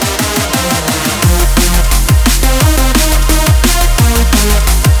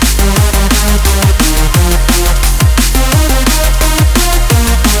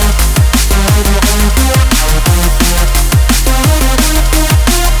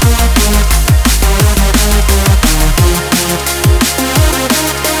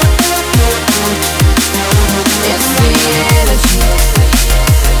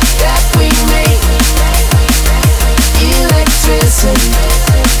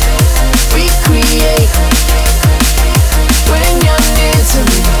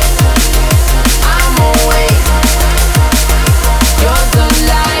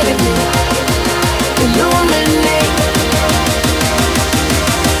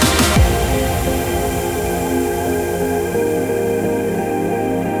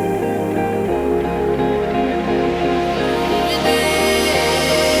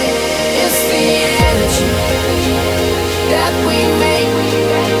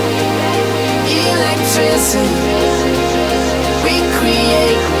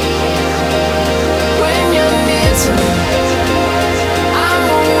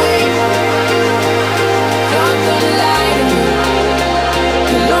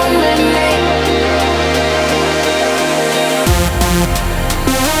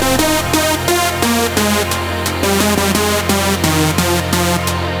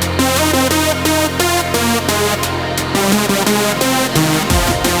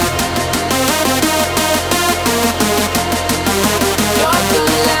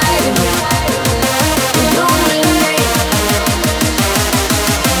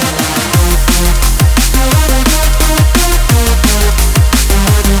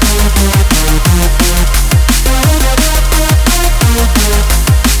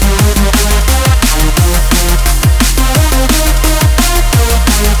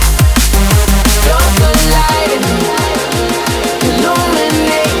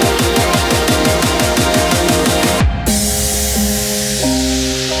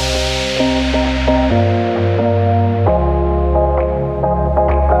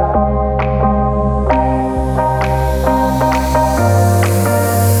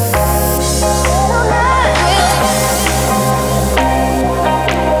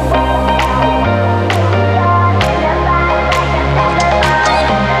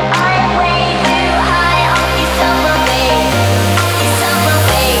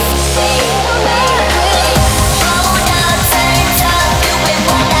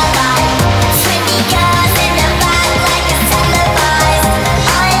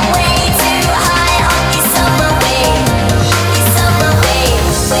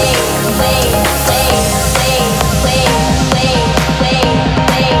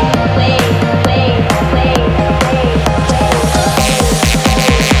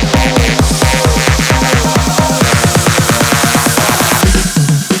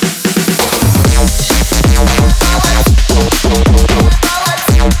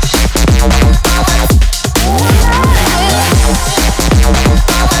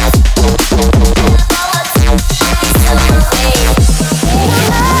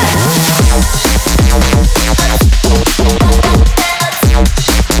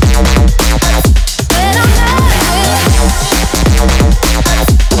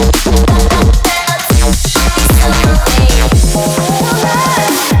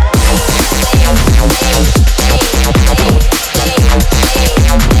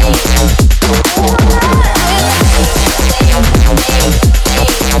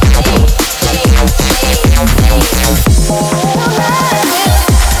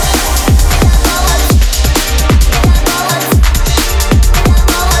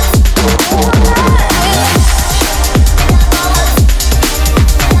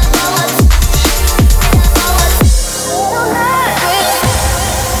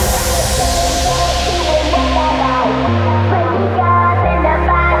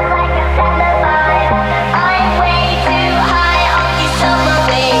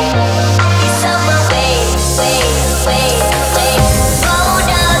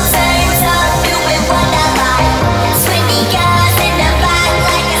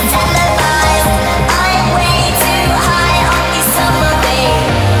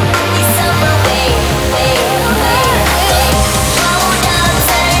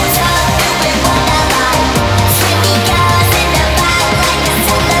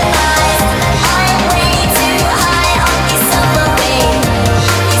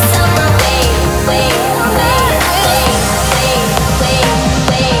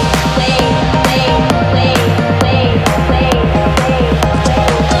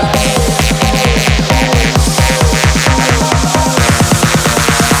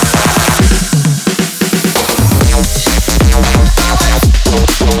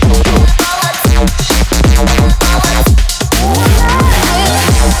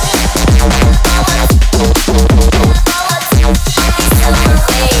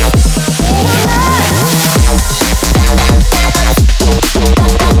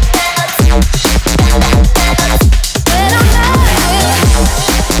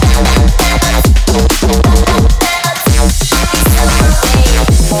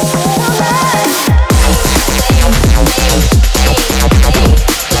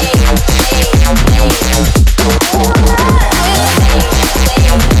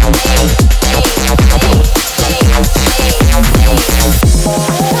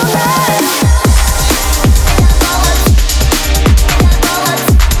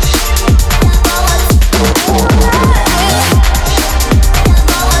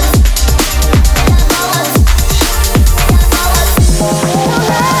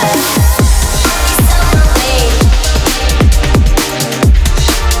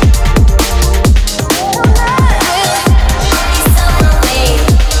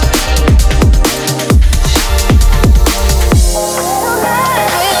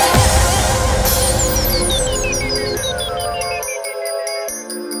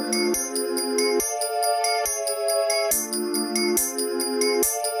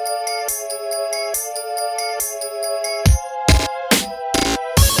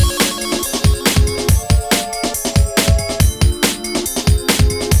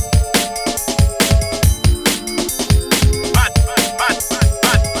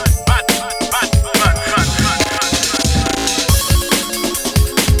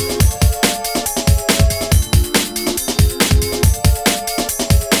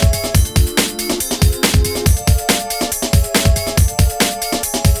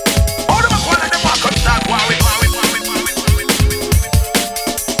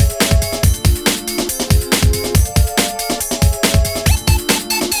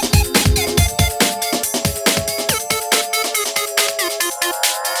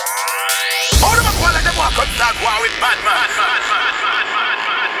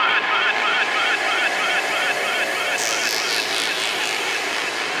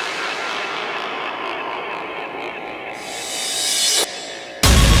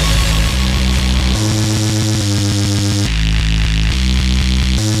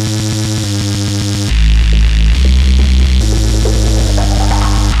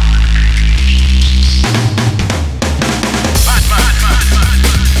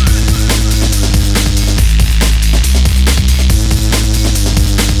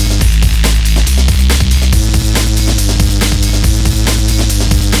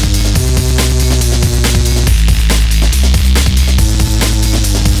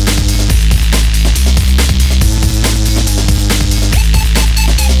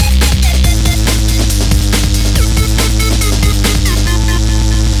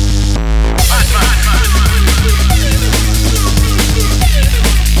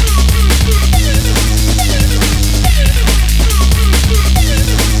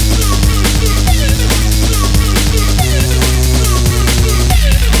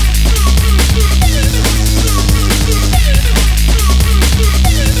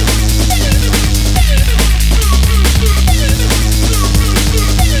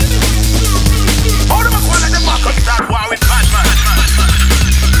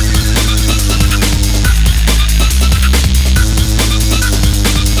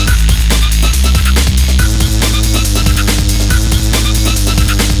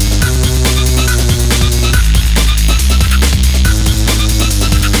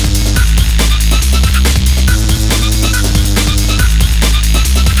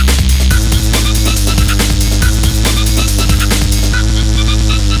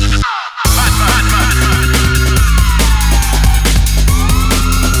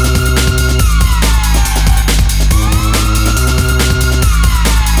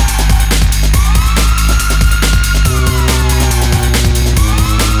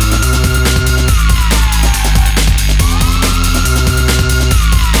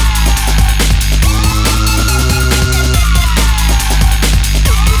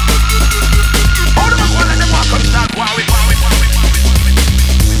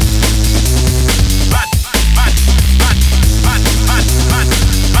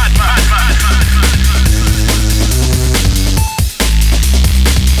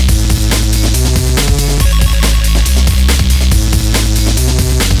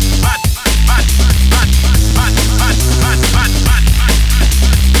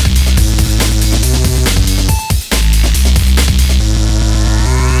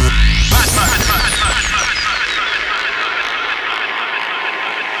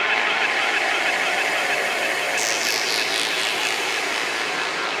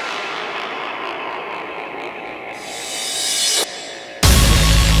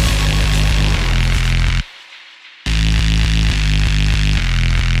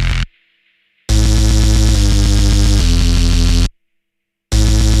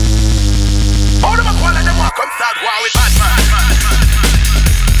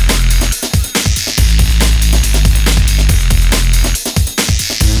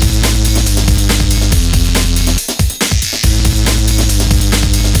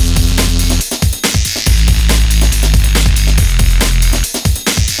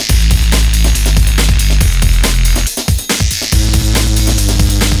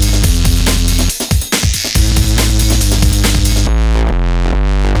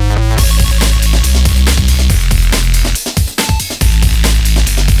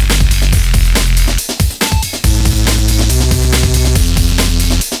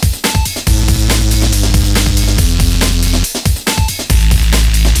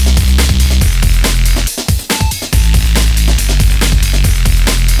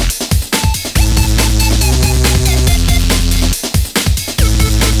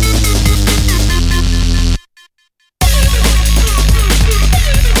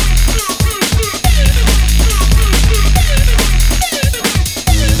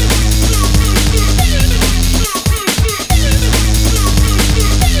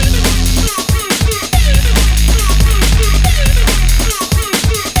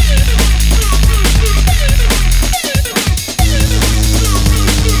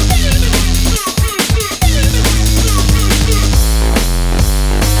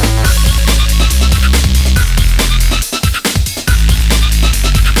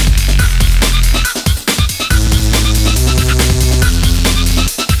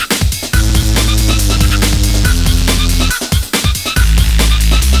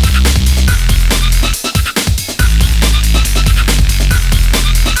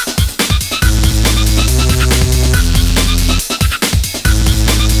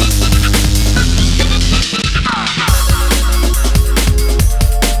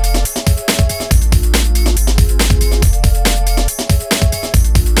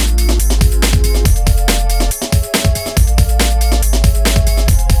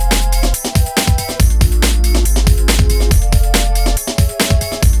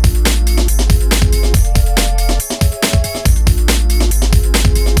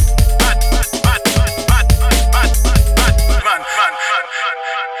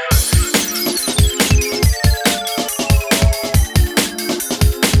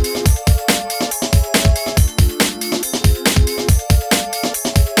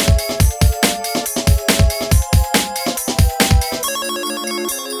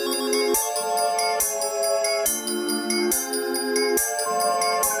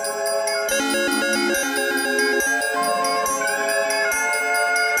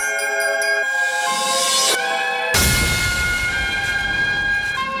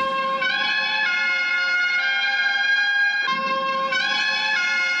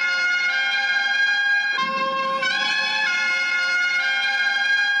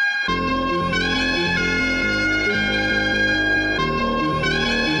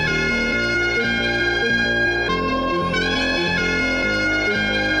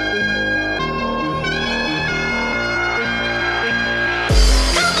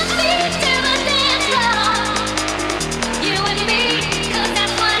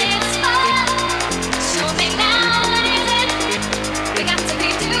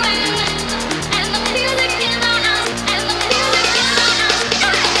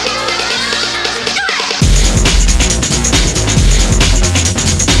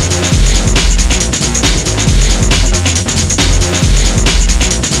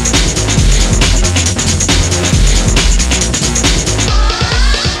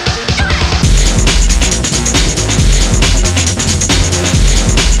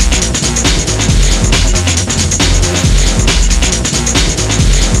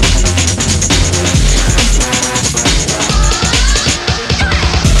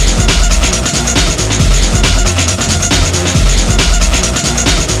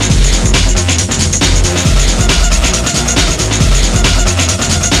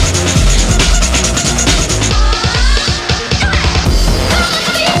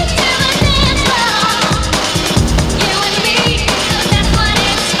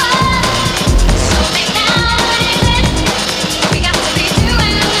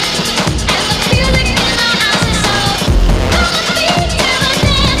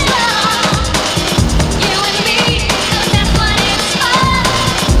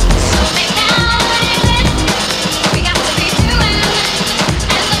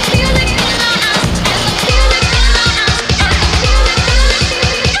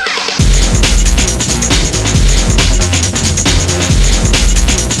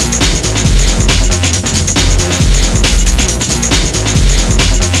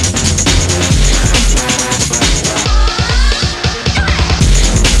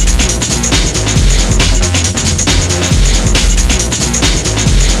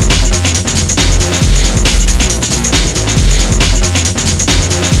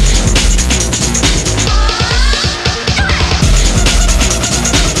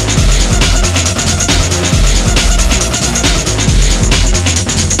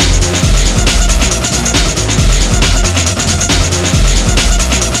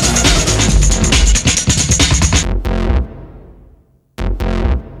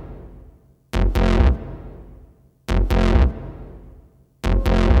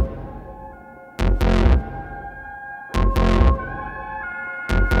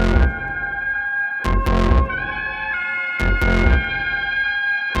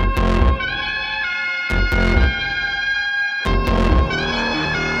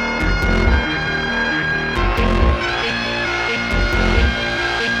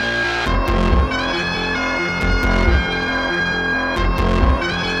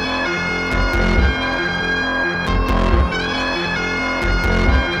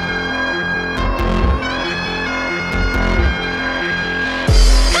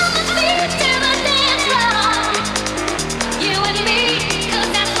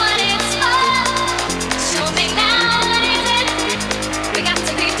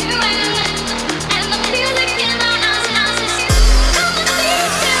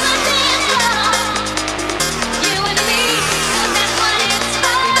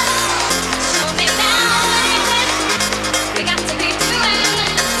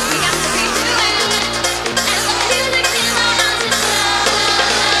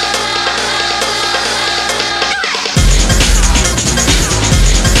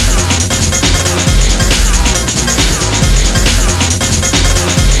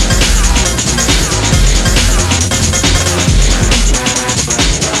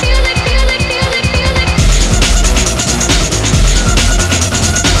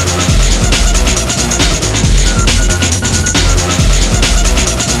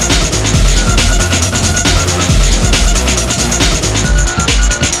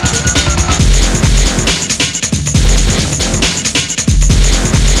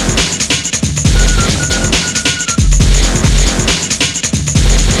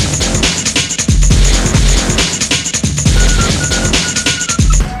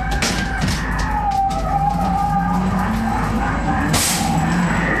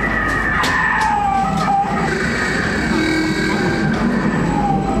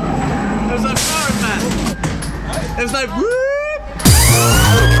 like, whoop.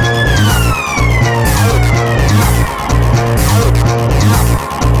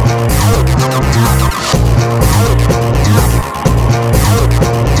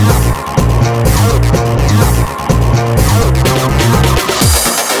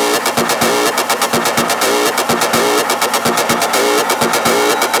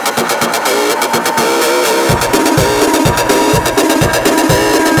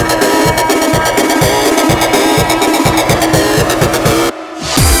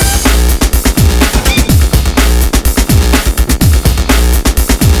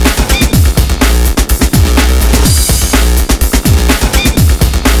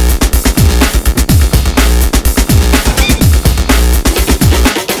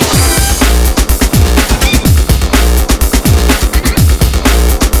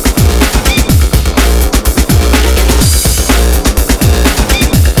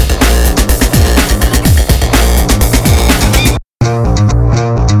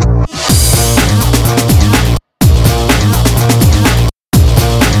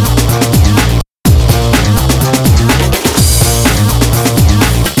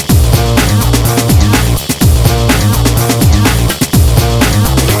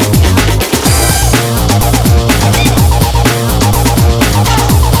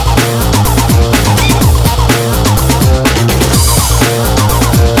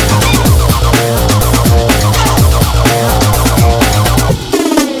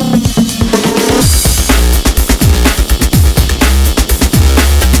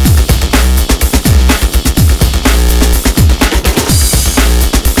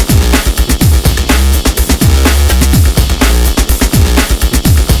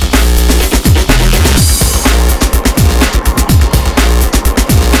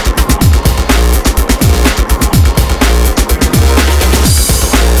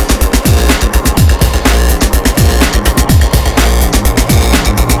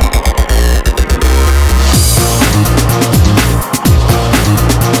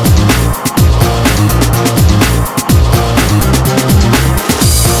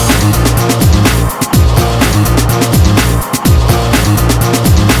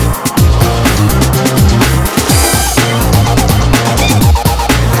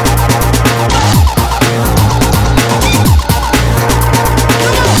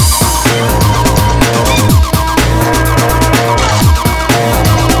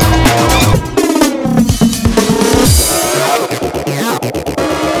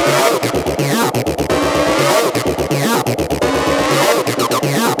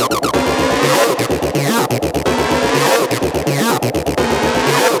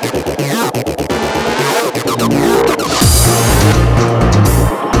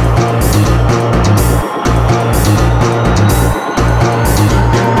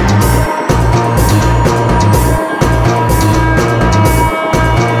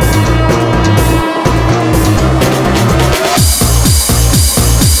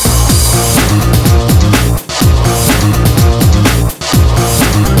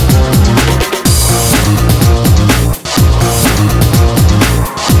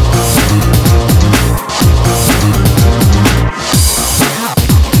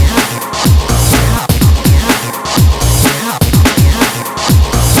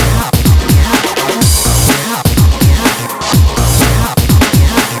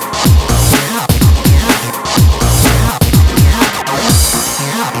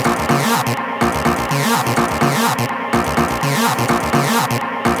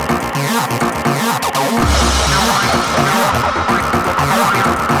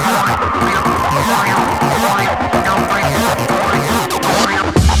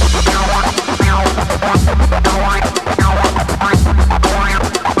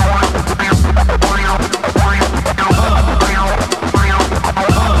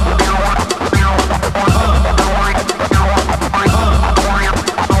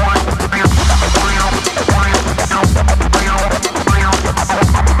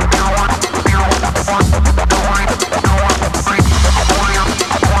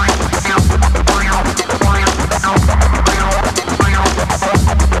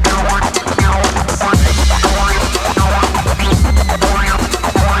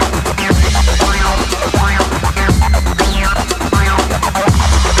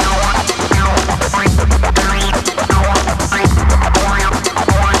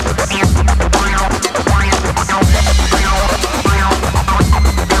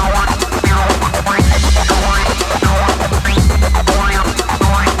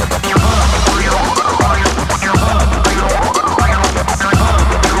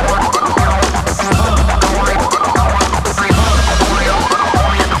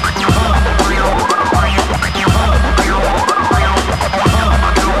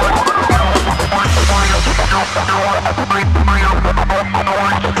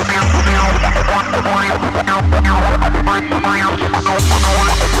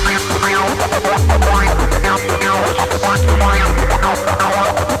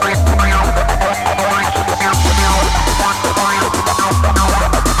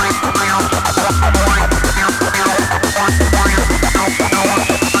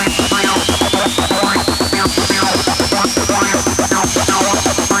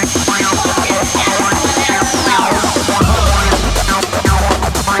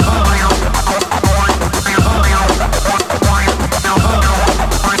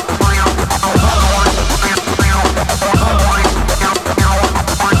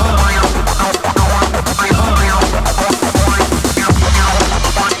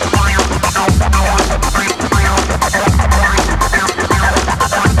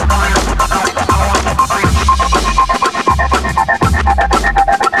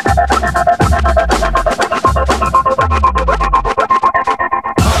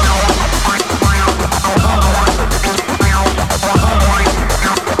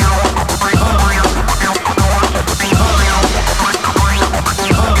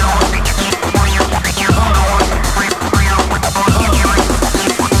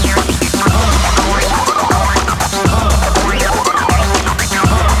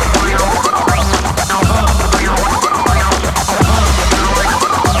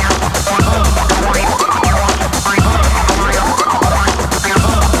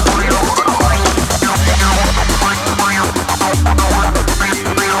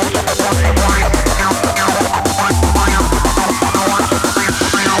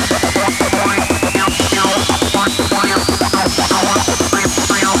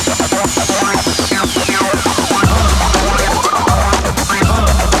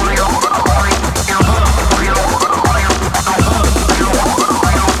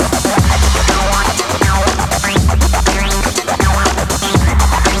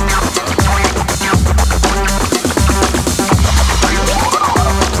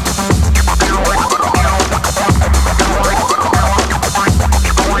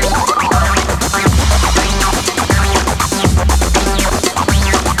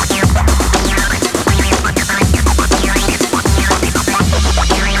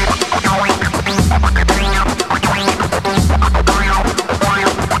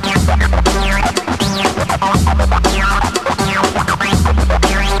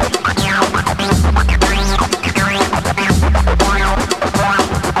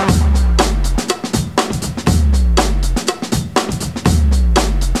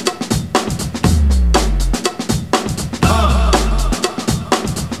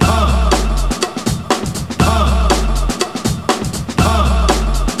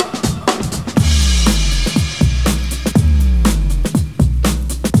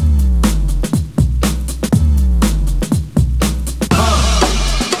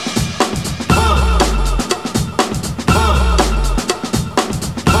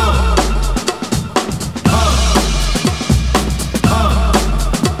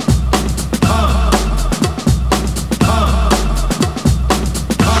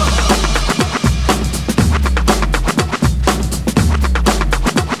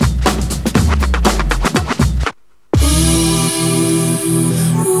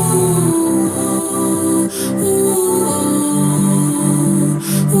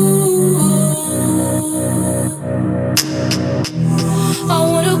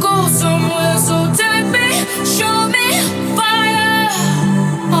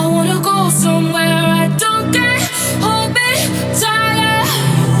 somewhere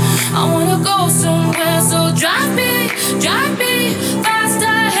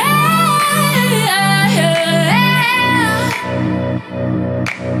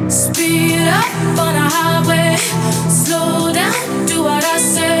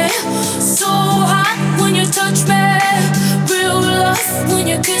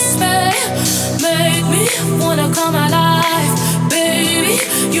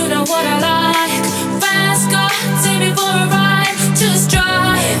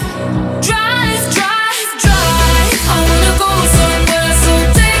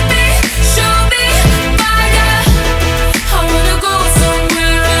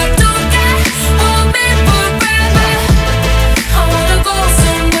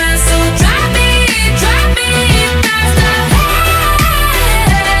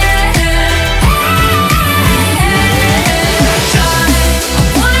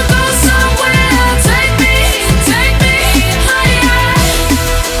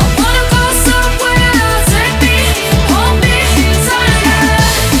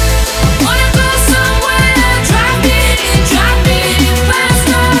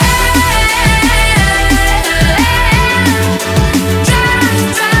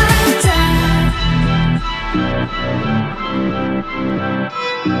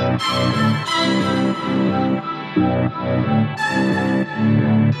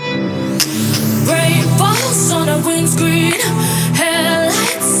Rain falls on a windscreen.